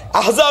சொல்றான்.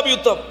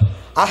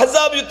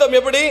 அஹ்ஸாப் யுத்தம்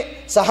எப்படி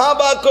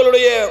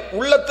சஹாபாக்களுடைய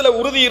உள்ளத்துல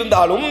உறுதி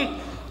இருந்தாலும்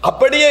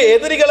அப்படியே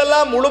எதிரிகள்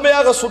எல்லாம்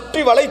முழுமையாக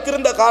சுற்றி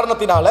வளைத்திருந்த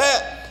காரணத்தினால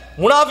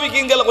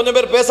முனாஃபிகீன்கள் கொஞ்சம்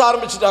பேர் பேச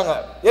ஆரம்பிச்சிட்டாங்க.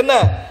 என்ன,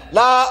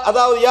 லா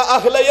அதாவது யா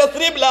அஹ்ல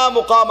யஸ்ரிப் லா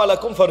முகாம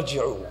லக்கும்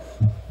ஃபர்ஜிஉ,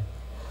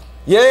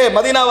 ஏ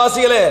மதீனா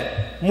வாசிகளே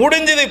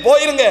முடிஞ்சது,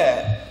 போயிருங்க,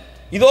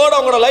 இதோட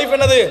உங்களோட லைஃப்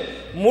என்னது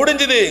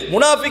முடிஞ்சது.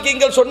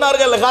 முனாஃபிகீன்கள்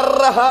சொன்னார்கள்,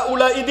 கர்ரஹ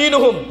உல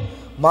இதீனுஹும்,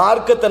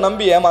 மார்க்கத்தை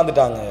நம்பி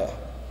ஏமாந்துட்டாங்க,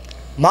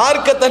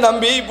 மார்க்கத்தை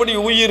நம்பி இப்படி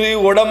உயிர்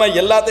உடமை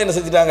எல்லாத்தையும் என்ன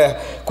செஞ்சிட்டாங்க,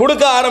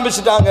 கொடுக்க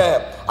ஆரம்பிச்சிட்டாங்க.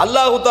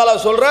 அல்லாஹு தஆலா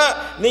சொல்ற,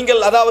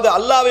 நீங்கள் அதாவது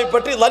அல்லாஹ்வை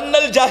பற்றி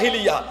லன்னல்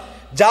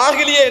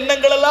ஜாஹிலிய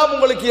எண்ணங்கள் எல்லாம்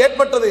உங்களுக்கு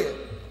ஏற்பட்டது.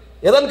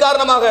 எதன்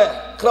காரணமாக,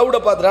 கிரௌட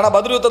பார்த்து. ஆனால்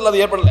பத்ர் யுத்தத்தில்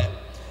அது ஏற்படல,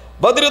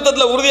 பத்ர்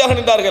யுத்தத்தில் உறுதியாக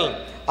நின்றார்கள்.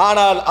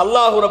 ஆனால்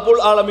அல்லாஹ்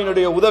ரப்புல்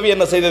ஆலமீனுடைய உதவி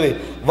என்ன செய்தது,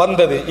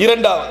 வந்தது.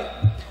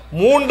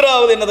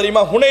 மூன்றாவது என்ன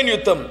தெரியுமா, ஹுனைன்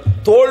யுத்தம்.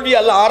 தோல்வி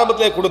அல்லாஹ்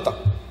ஆரம்பத்திலே கொடுத்தான்.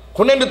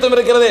 ஹுனைன் யுத்தம்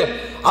இருக்கிறதே,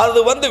 அது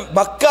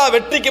மக்கா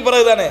வெற்றிக்கு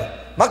பிறகு தானே.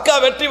 மக்கா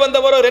வெற்றி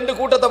வந்தவரோ 2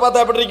 கூட்டத்தை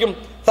பார்த்தா எப்படி இருக்கும்,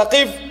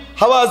 தகீஃப்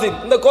ஹவாசின்,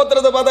 இந்த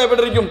கோத்திரத்தை பார்த்தா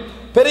எப்படி இருக்கும்,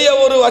 பெரிய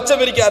ஒரு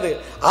அச்சம் இருக்காது.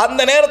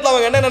 அந்த நேரத்தில்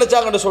அவங்க என்ன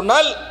நினைச்சாங்கன்னு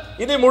சொன்னால்,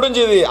 இது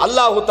முடிஞ்சது.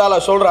 அல்லாஹு தஆலா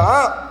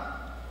சொல்றான்,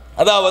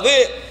 அதாவது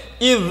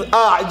இஸ்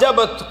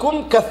அஜபத்கும்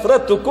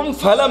கஸ்ரத்துக்கும்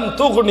ஃபலம்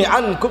துக்னி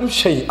அன்கும்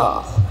ஷைஆ,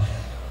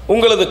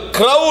 உங்களது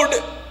கிரவுட்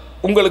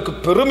உங்களுக்கு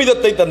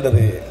பெருமிதத்தை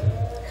தந்தது.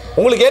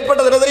 உங்களுக்கு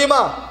ஏற்பட்டது என்ன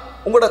தெரியுமா,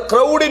 உங்களோட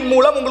கிரவுடின்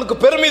மூலம் உங்களுக்கு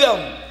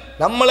பெருமிதம்,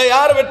 நம்மளை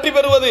யார் வெற்றி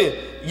பெறுவது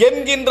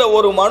என்கின்ற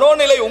ஒரு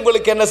மனோநிலை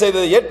உங்களுக்கு என்ன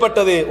செய்தது,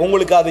 ஏற்பட்டது.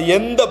 உங்களுக்கு அது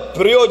எந்த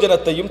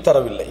பிரயோஜனத்தையும்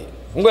தரவில்லை,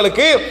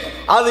 உங்களுக்கு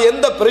அது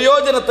எந்த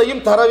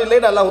பிரயோஜனத்தையும்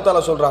தரவில்லைன்னு அல்லாஹ்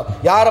தஆலா சொல்றான்.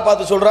 யாரை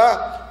பார்த்து சொல்றான்,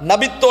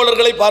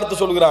 நபித்தோழர்களை பார்த்து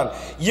சொல்கிறான்.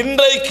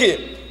 இன்றைக்கு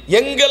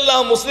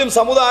எங்கெல்லாம் முஸ்லிம்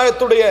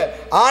சமுதாயத்துடைய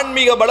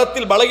ஆன்மீக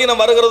பலத்தில்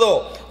பலகீனம் வருகிறதோ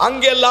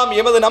அங்கெல்லாம்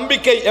எமது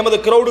நம்பிக்கை எமது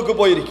கிரௌடுக்கு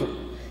போயிருக்கும்,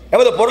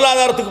 எமது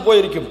பொருளாதாரத்துக்கு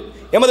போயிருக்கும்,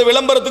 எமது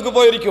விளம்பரத்துக்கு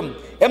போயிருக்கும்,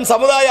 எம்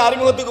சமுதாய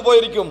அறிமுகத்துக்கு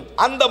போயிருக்கும்.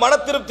 அந்த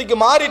மன திருப்திக்கு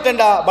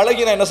மாறிட்டண்டா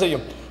பலகீனம் என்ன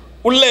செய்யும்,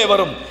 உள்ளே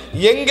வரும்.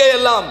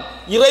 எங்கெல்லாம்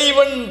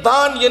இறைவன்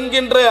தான்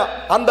என்கின்ற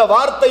அந்த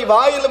வார்த்தை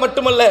வாயில்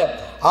மட்டுமல்ல,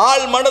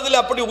 ஆள் மனதில்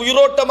அப்படி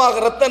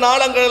உயிரோட்டமாக இரத்த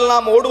நாளங்கள்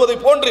எல்லாம் ஓடுவதை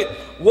போன்று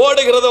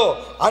ஓடுகிறதோ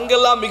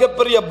அங்கெல்லாம்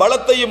மிகப்பெரிய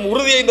பலத்தையும்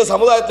உறுதியை இந்த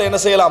சமுதாயத்தை என்ன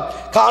செய்யலாம்,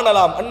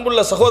 காணலாம்.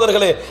 அன்புள்ள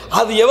சகோதரர்களே,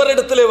 அது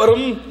எவரிடத்திலே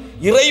வரும்,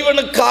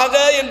 இறைவனுக்காக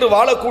என்று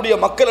வாழக்கூடிய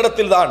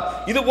மக்களிடத்தில் தான்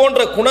இது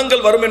போன்ற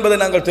குணங்கள் வரும் என்பதை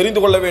நாங்கள் தெரிந்து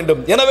கொள்ள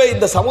வேண்டும். எனவே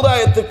இந்த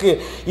சமுதாயத்துக்கு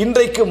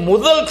இன்றைக்கு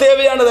முதல்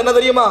தேவையானது என்ன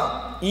தெரியுமா?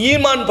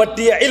 ஈமான்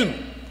பற்றிய இல்ம்,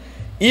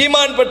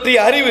 ஈமான் பற்றிய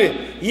அறிவு,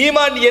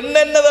 ஈமான்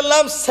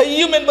என்னென்னதெல்லாம்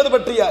செய்யும் என்பது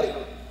பற்றிய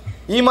அறிவு.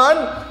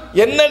 ஈமான்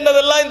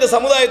என்னென்னதெல்லாம் இந்த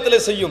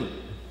சமுதாயத்தில் செய்யும்,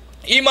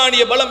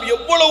 ஈமானிய பலம்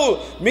எவ்வளவு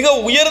மிக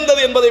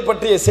உயர்ந்தது என்பதை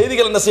பற்றிய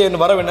செய்திகள் என்ன செய்ய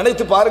வர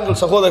நினைத்து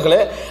பாருங்கள்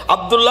சகோதரர்களே.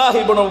 அப்துல்லாஹ்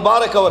இப்னு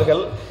முபாரக்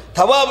அவர்கள்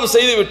தவாப்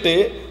செய்துவிட்டு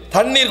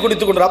தண்ணீர்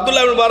குடித்துக் கொண்டார்.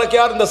 அப்துல்லாஹ் இப்னு முபாரக்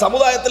யார்? இந்த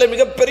சமுதாயத்தில்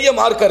மிகப்பெரிய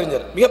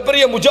மார்க்கறிஞர்,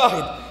 மிகப்பெரிய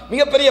முஜாஹித்,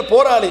 மிகப்பெரிய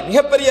போராளி,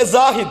 மிகப்பெரிய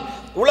ஜாஹித்,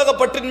 உலக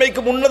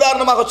பற்றின்மைக்கு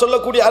முன்னுதாரணமாக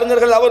சொல்லக்கூடிய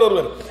அறிஞர்கள் அவர்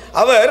ஒருவர்.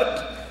 அவர்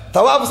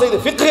தவாப் செய்து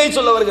ஃபிக்ஹை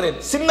சொல்ல வருகிறேன்,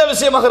 சின்ன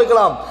விஷயமாக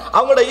இருக்கலாம்,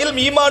 அவங்களுடைய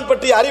இல்ம் ஈமான்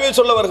பற்றிய அறிவை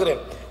சொல்ல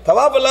வருகிறேன்.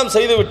 தவாப் எல்லாம்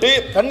செய்துவிட்டு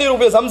தண்ணீர்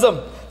உபயோக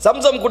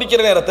சம்சம்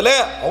குடிக்கிற நேரத்தில்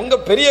அவங்க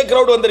பெரிய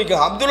கிரௌட்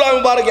வந்திருக்காங்க. அப்துல்லாஹ்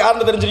முபாரக்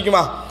யாருன்னு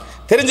தெரிஞ்சிருக்குமா?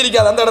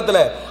 தெரிஞ்சிருக்காது. அந்த இடத்துல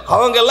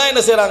அவங்க எல்லாம்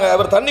என்ன செய்யறாங்க?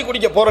 அவர் தண்ணி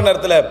குடிக்க போற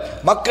நேரத்தில்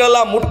மக்கள்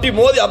எல்லாம் முட்டி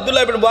மோதி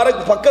அப்துல்லாஹ் பின்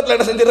முபாரக் பக்கத்தில்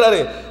என்ன செஞ்சிடறாரு?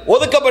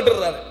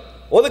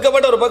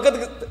 ஒதுக்கப்பட்ட ஒரு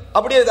பக்கத்துக்கு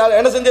அப்படியே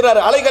என்ன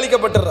செஞ்சிடறாரு?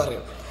 அலைக்கழிக்கப்பட்டுறாரு.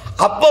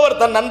 அப்ப அவர்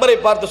தன் நண்பரை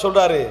பார்த்து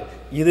சொல்றாரு,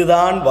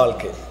 இதுதான்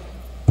வாழ்க்கை,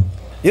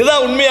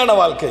 இதுதான் உண்மையான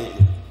வாழ்க்கை,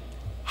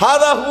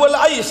 ஹாதா ஹுவல்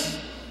ஐஷ்,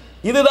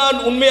 இதுதான்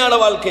உண்மையான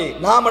வாழ்க்கை.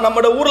 நாம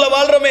நம்முடைய ஊர்ல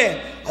வாழ்றோமே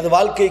அது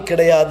வாழ்க்கை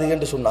கிடையாது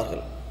என்று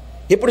சொன்னார்கள்.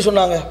 எப்படி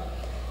சொன்னாங்க?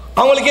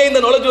 அவங்களுக்கே இந்த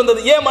knowledge வந்தது.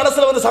 ஏன்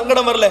மனசுல வந்து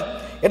சங்கடம் வரல?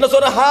 என்ன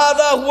சொல்ற?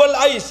 ஹாதா ஹுவல்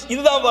ஐஷ்,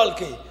 இதுதான்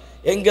வாழ்க்கை.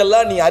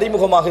 எங்கெல்லாம் நீ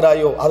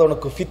அறிமுகமாகிறாயோ அது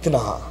உனக்கு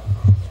ஃபித்னா,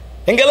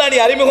 எங்கெல்லாம் நீ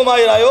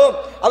அறிமுகமாகிறாயோ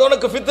அது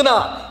உனக்கு ஃபித்னா.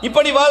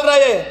 இப்ப நீ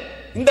வாழ்றாயே,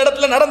 இந்த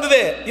இடத்துல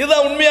நடந்ததே,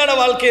 இதுதான் உண்மையான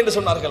வாழ்க்கை என்று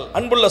சொன்னார்கள்.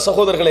 அன்புள்ள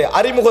சகோதரர்களே,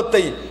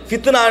 அறிமுகத்தை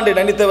ஃபித்னா என்று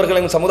நினைத்தவர்கள்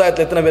எங்கள்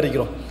சமுதாயத்தில் எத்தனை பேர்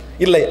இருக்கிறோம்?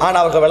 இல்லை.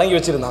 ஆனால் அவர்கள் விளங்கி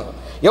வச்சிருந்தாங்க,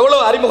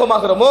 எவ்வளவு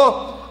அறிமுகமாகிறோமோ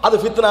அது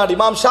ஃபித்னா.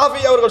 இமாம்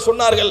ஷாஃபி அவர்கள்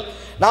சொன்னார்கள்,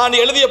 நான்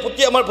எழுதிய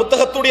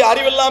புத்தகத்துடைய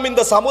அறிவெல்லாம்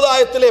இந்த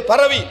சமுதாயத்திலே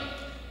பரவி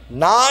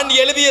நான்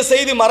எழுதிய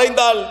செய்தி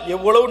மறைந்தால்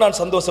எவ்வளவு நான்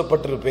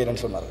சந்தோஷப்பட்டிருப்பேன்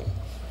என்று சொன்னார்கள்.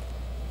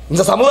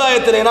 இந்த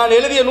சமுதாயத்திலே நான்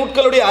எழுதிய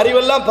நூட்களுடைய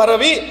அறிவெல்லாம்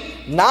பரவி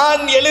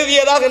நான்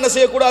எழுதியதாக என்ன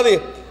செய்யக்கூடாது,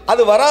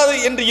 அது வராது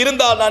என்று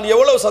இருந்தால் நான்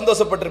எவ்வளவு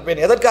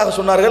சந்தோஷப்பட்டிருப்பேன். எதற்காக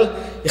சொன்னார்கள்?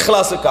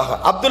 இஹ்லாஸுக்காக.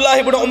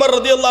 அப்துல்லாஹ் இப்னு உமர்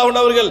ரலியல்லாஹு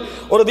அன்ஹு அவர்கள்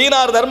ஒரு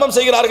தீனார் தர்மம்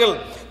செய்கிறார்கள்.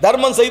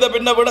 தர்மம் செய்த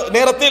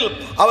நேரத்தில்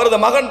அவரது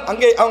மகன்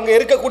அங்கே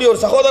இருக்கக்கூடிய ஒரு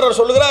சகோதரர்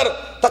சொல்லுகிறார்,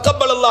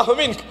 தக்கப்பலல்லாஹு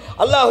மின்க்,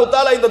 அல்லாஹு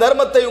தஆலா இந்த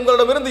தர்மத்தை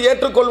உங்களிடமிருந்து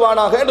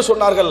ஏற்றுக்கொள்வானாக என்று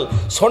சொன்னார்கள்.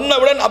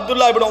 சொன்னவுடன்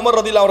அப்துல்லாஹ் இப்னு உமர்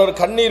ரலியல்லாஹு அன்ஹு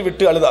அவர்கள் கண்ணீர்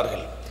விட்டு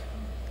அழுதார்கள்.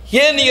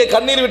 ஏன் நீங்க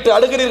கண்ணீர் விட்டு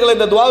அழுகிறீர்கள்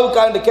இந்த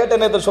துஆவுக்கா என்று கேட்ட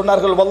நேரத்தில்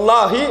சொன்னார்கள்,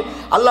 வல்லாஹி,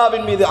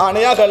 அல்லாஹ்வின் மீது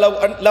ஆணையாக,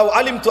 லவ்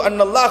அலிம்து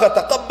அன்னல்லாஹ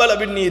தக்கப்பல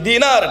மின்னி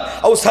தீனாரன்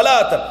அவ்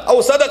ஸலாத்தன்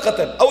அவ்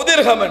ஸதகத்தன் அவ்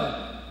திர்ஹமன்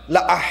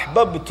ல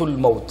அஹ்பப்துல்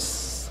மௌத்.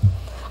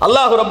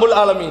 அல்லாஹ் ரப்புல்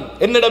ஆலமீன்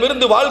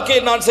என்னிடமிருந்து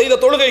வாழ்க்கையில் நான் செய்த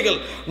தொழுகைகள்,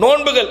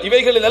 நோன்புகள்,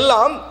 இவைகளில்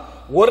எல்லாம்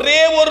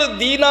ஒரே ஒரு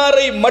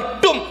தீனாரை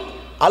மட்டும்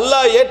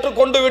அல்லாஹ்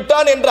ஏற்றுக்கொண்டு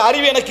விட்டான் என்ற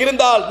அறிவு எனக்கு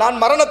இருந்தால் நான்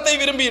மரணத்தை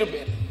விரும்பி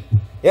இருப்பேன்.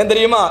 ஏன்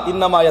தெரியுமா?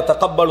 இன்னமா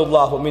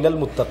யதகப்பலுல்லாஹு மினல்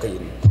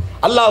முத்தகீன்,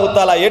 அல்லாஹு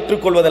தஆலா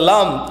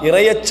ஏற்றுக்கொள்வதெல்லாம்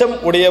இறையச்சம்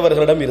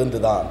உடையவர்களிடம்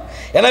இருந்துதான்.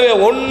 எனவே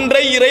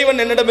ஒன்றை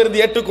இறைவன்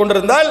என்னிடமிருந்து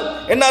ஏற்றுக்கொண்டிருந்தால்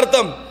என்ன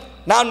அர்த்தம்?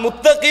 நான்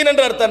முத்தகீன்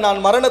என்ற அர்த்தம். நான்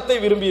மரணத்தை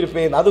விரும்பி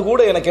இருப்பேன், அது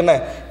கூட எனக்கு என்ன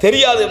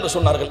தெரியாது என்று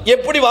சொன்னார்கள்.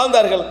 எப்படி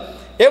வாழ்ந்தார்கள்,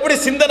 எப்படி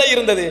சிந்தனை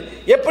இருந்தது,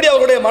 எப்படி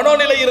அவருடைய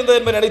மனோநிலை இருந்தது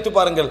என்பதை நினைத்து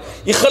பாருங்கள்.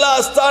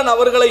 இஹ்லாஸ் தான்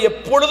அவர்களை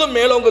எப்பொழுதும்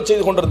மேலோங்க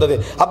செய்து கொண்டிருந்தது.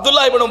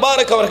 அப்துல்லாஹ் இப்னு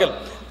முபாரக்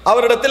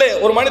அவரிடத்திலே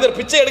ஒரு மனிதர்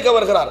பிச்சை எடுக்க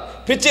வருகிறார்.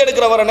 பிச்சை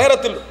எடுக்கிற வர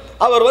நேரத்தில்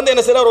அவர் வந்து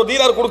என்ன செய்றார்? ஒரு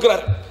தீனார்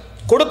கொடுக்கிறார்.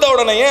 கொடுத்த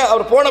உடனே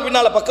அவர் போன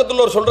பின்னால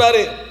பக்கத்துல ஒரு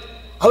சொல்றாரு,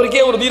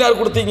 அவருக்கே ஒரு தீனார்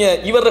கொடுத்தீங்க,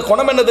 இவர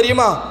குணம் என்ன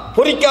தெரியுமா?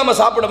 பொரிக்காம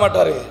சாப்பிட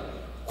மாட்டாரு,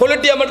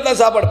 கொலட்டியா மட்டும்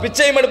தான் சாப்பாடு,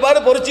 பிச்சையும் எடுப்பாரு,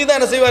 பொரிச்சு தான்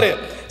என்ன செய்வாரு?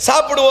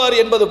 சாப்பிடுவார்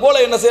என்பது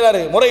போல என்ன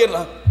செய்யறாரு?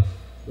 முறையிடுறார்.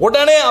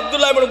 உடனே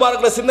அப்துல்லாஹ் இப்னு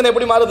முபாரக் சிந்தனை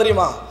எப்படி மாறு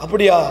தெரியுமா?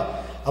 அப்படியா,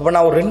 அப்ப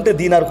நான் ஒரு 2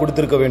 தீனார்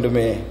கொடுத்திருக்க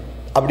வேண்டுமே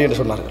அப்படி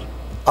என்று சொன்னார்கள்.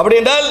 அப்படி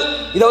என்றால்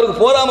இது அவருக்கு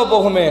போதாம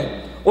போகுமே,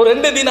 ஒரு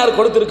 2 தீனார்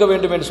கொடுத்திருக்க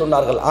வேண்டும் என்று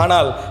சொன்னார்கள்.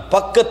 ஆனால்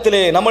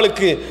பக்கத்திலே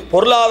நம்மளுக்கு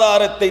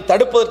பொருளாதாரத்தை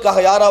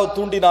தடுப்பதற்காக யாராவது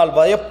தூண்டினால்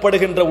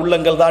பயப்படுகின்ற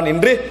உள்ளங்கள் தான்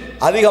இன்று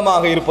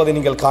அதிகமாக இருப்பதை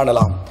நீங்கள்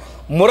காணலாம்.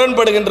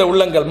 முரண்படுகின்ற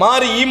உள்ளங்கள்,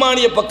 மாறி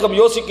ஈமானிய பக்கம்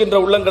யோசிக்கின்ற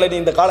உள்ளங்களை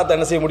இந்த காலத்தை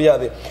என்ன செய்ய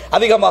முடியாது,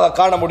 அதிகமாக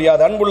காண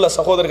முடியாது. அன்புள்ள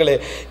சகோதரர்களே,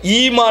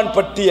 ஈமான்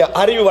பற்றிய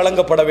அறிவு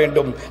வழங்கப்பட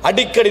வேண்டும்.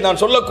 அடிக்கடி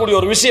நான் சொல்லக்கூடிய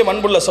ஒரு விஷயம்,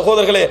 அன்புள்ள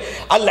சகோதரர்களே,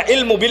 அல்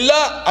இல்மு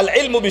பில்லாஹ் அல்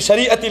இல்மு பி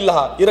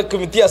ஷரீஅத்தில்லாஹ், இதற்கு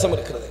வித்தியாசம்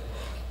இருக்கிறது.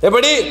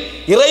 எப்படி?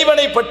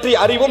 இறைவனை பற்றிய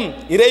அறிவும்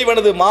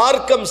இறைவனது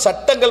மார்க்கம்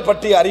சட்டங்கள்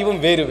பற்றிய அறிவும்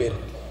வேறு வேறு.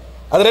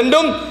 அது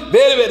ரெண்டும்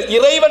வேறு வேறு.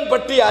 இறைவன்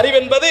பற்றிய அறிவு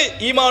என்பது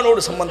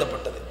ஈமானோடு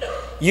சம்பந்தப்பட்டது.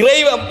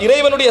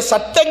 இறைவனுடைய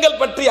சட்டங்கள்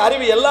பற்றிய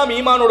அறிவு எல்லாம்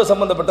ஈமானோடு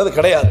சம்பந்தப்பட்டது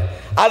கிடையாது.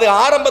 அது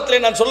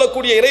ஆரம்பத்தில் நான்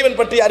சொல்லக்கூடிய இறைவன்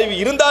பற்றிய அறிவு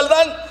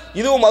இருந்தால்தான்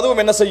இதுவும்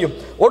அதுவும் என்ன செய்யும்?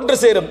 ஒன்று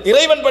சேரும்.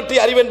 இறைவன்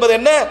பற்றிய அறிவு என்பது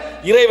என்ன?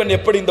 இறைவன்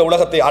எப்படி இந்த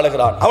உலகத்தை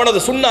ஆளுகிறான், அவனது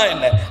சுன்னா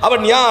என்ன,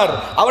 அவன் யார்,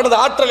 அவனது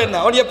ஆற்றல் என்ன,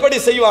 அவன் எப்படி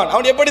செய்வான்,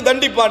 அவன் எப்படி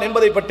தண்டிப்பான்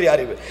என்பதை பற்றிய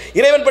அறிவு.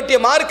 இறைவன் பற்றிய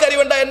மார்க்க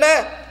அறிவு என்ன?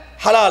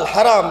 ஹலால்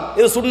ஹராம்,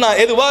 எது சுன்னா,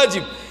 எது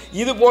வாஜிப்,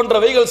 இது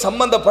போன்றவைகள்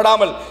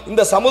சம்பந்தப்படாமல்,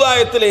 இந்த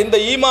சமுதாயத்தில் இந்த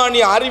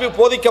ஈமானிய அறிவு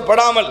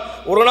போதிக்கப்படாமல்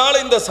ஒரு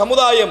நாள் இந்த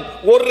சமுதாயம்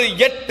ஒரு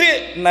எட்டு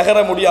நகர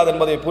முடியாது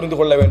என்பதை புரிந்து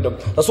கொள்ள வேண்டும்.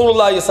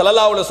 ரசூலுல்லாஹி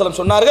ஸல்லல்லாஹு அலைஹி வஸல்லம்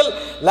சொன்னார்கள்,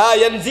 லா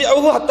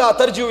யன்ஸிஉஹு ஹத்தா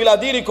தர்ஜு இலா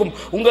தீனிக்கும்.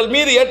 உங்கள்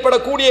மீது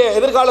ஏற்படக்கூடிய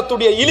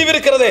எதிர்காலத்துடைய இழிவு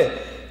இருக்கிறதே,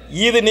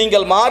 இது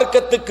நீங்கள்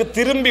மார்க்கத்துக்கு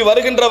திரும்பி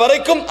வருகின்ற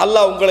வரைக்கும்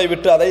அல்லாஹ் உங்களை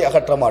விட்டு அதை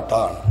அகற்ற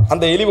மாட்டான்.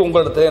 அந்த இழிவு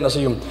உங்களிடத்தில் என்ன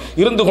செய்யும்?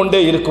 இருந்து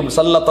கொண்டே இருக்கும்.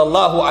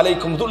 ஸல்லல்லாஹு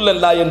அலைக்கும்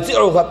துல்லன் லா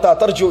யன்ஸிஉஹு ஹத்தா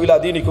தர்ஜு இலா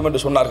தீனிக்கும்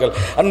என்று சொன்னார்கள்.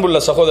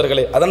 அன்புள்ள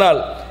சகோதரர்களே,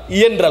 அதனால்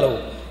இயன்றளவு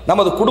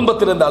நமது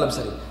குடும்பத்தில் இருந்தாலும்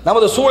சரி,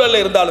 நமது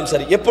சூழலில் இருந்தாலும்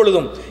சரி,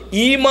 எப்பொழுதும்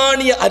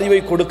ஈமானிய அறிவை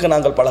கொடுக்க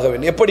நாங்கள் பழக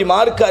வேண்டும். எப்படி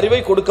மார்க்க அறிவை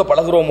கொடுக்க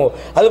பழகிறோமோ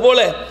அதுபோல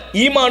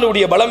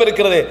ஈமானுடைய பலம்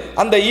இருக்கிறது,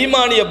 அந்த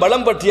ஈமானிய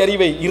பலம் பற்றிய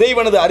அறிவை,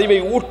 இறைவனது அறிவை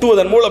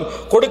ஊட்டுவதன் மூலம்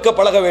கொடுக்க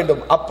பழக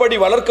வேண்டும். அப்படி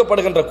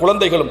வளர்க்கப்படுகின்ற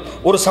குழந்தைகளும்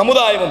ஒரு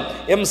சமுதாயமும்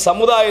எம்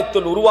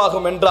சமுதாயத்தில்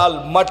உருவாகும் என்றால்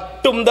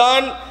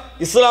மட்டும்தான்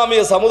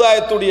இஸ்லாமிய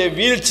சமுதாயத்துடைய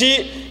வீழ்ச்சி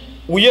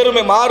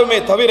உயருமே மாறுமே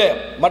தவிர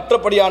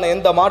மற்றபடியான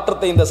எந்த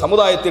மாற்றத்தை இந்த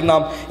சமுதாயத்தில்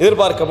நாம்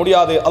எதிர்பார்க்க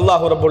முடியாது.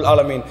 அல்லாஹ் ரப்புல்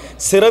ஆலமீன்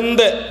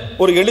சிறந்த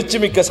ஒரு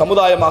எழுச்சிமிக்க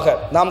சமுதாயமாக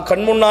நாம்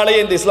கண்முன்னாலே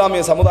இந்த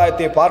இஸ்லாமிய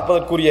சமுதாயத்தை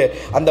பார்ப்பதற்குரிய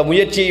அந்த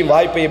முயற்சியையும்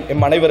வாய்ப்பையும்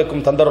எம்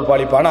அனைவருக்கும் தந்தருள்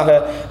பாலிப்பானாக.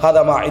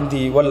 ஹாதா மா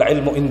இந்தி வல்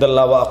இல்மு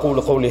இந்தல்லாஹ் வ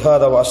அகூலு கௌலி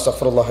ஹாதா வ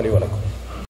அஸ்தக்ஃபிருல்லாஹ் லி வ லக்கும்.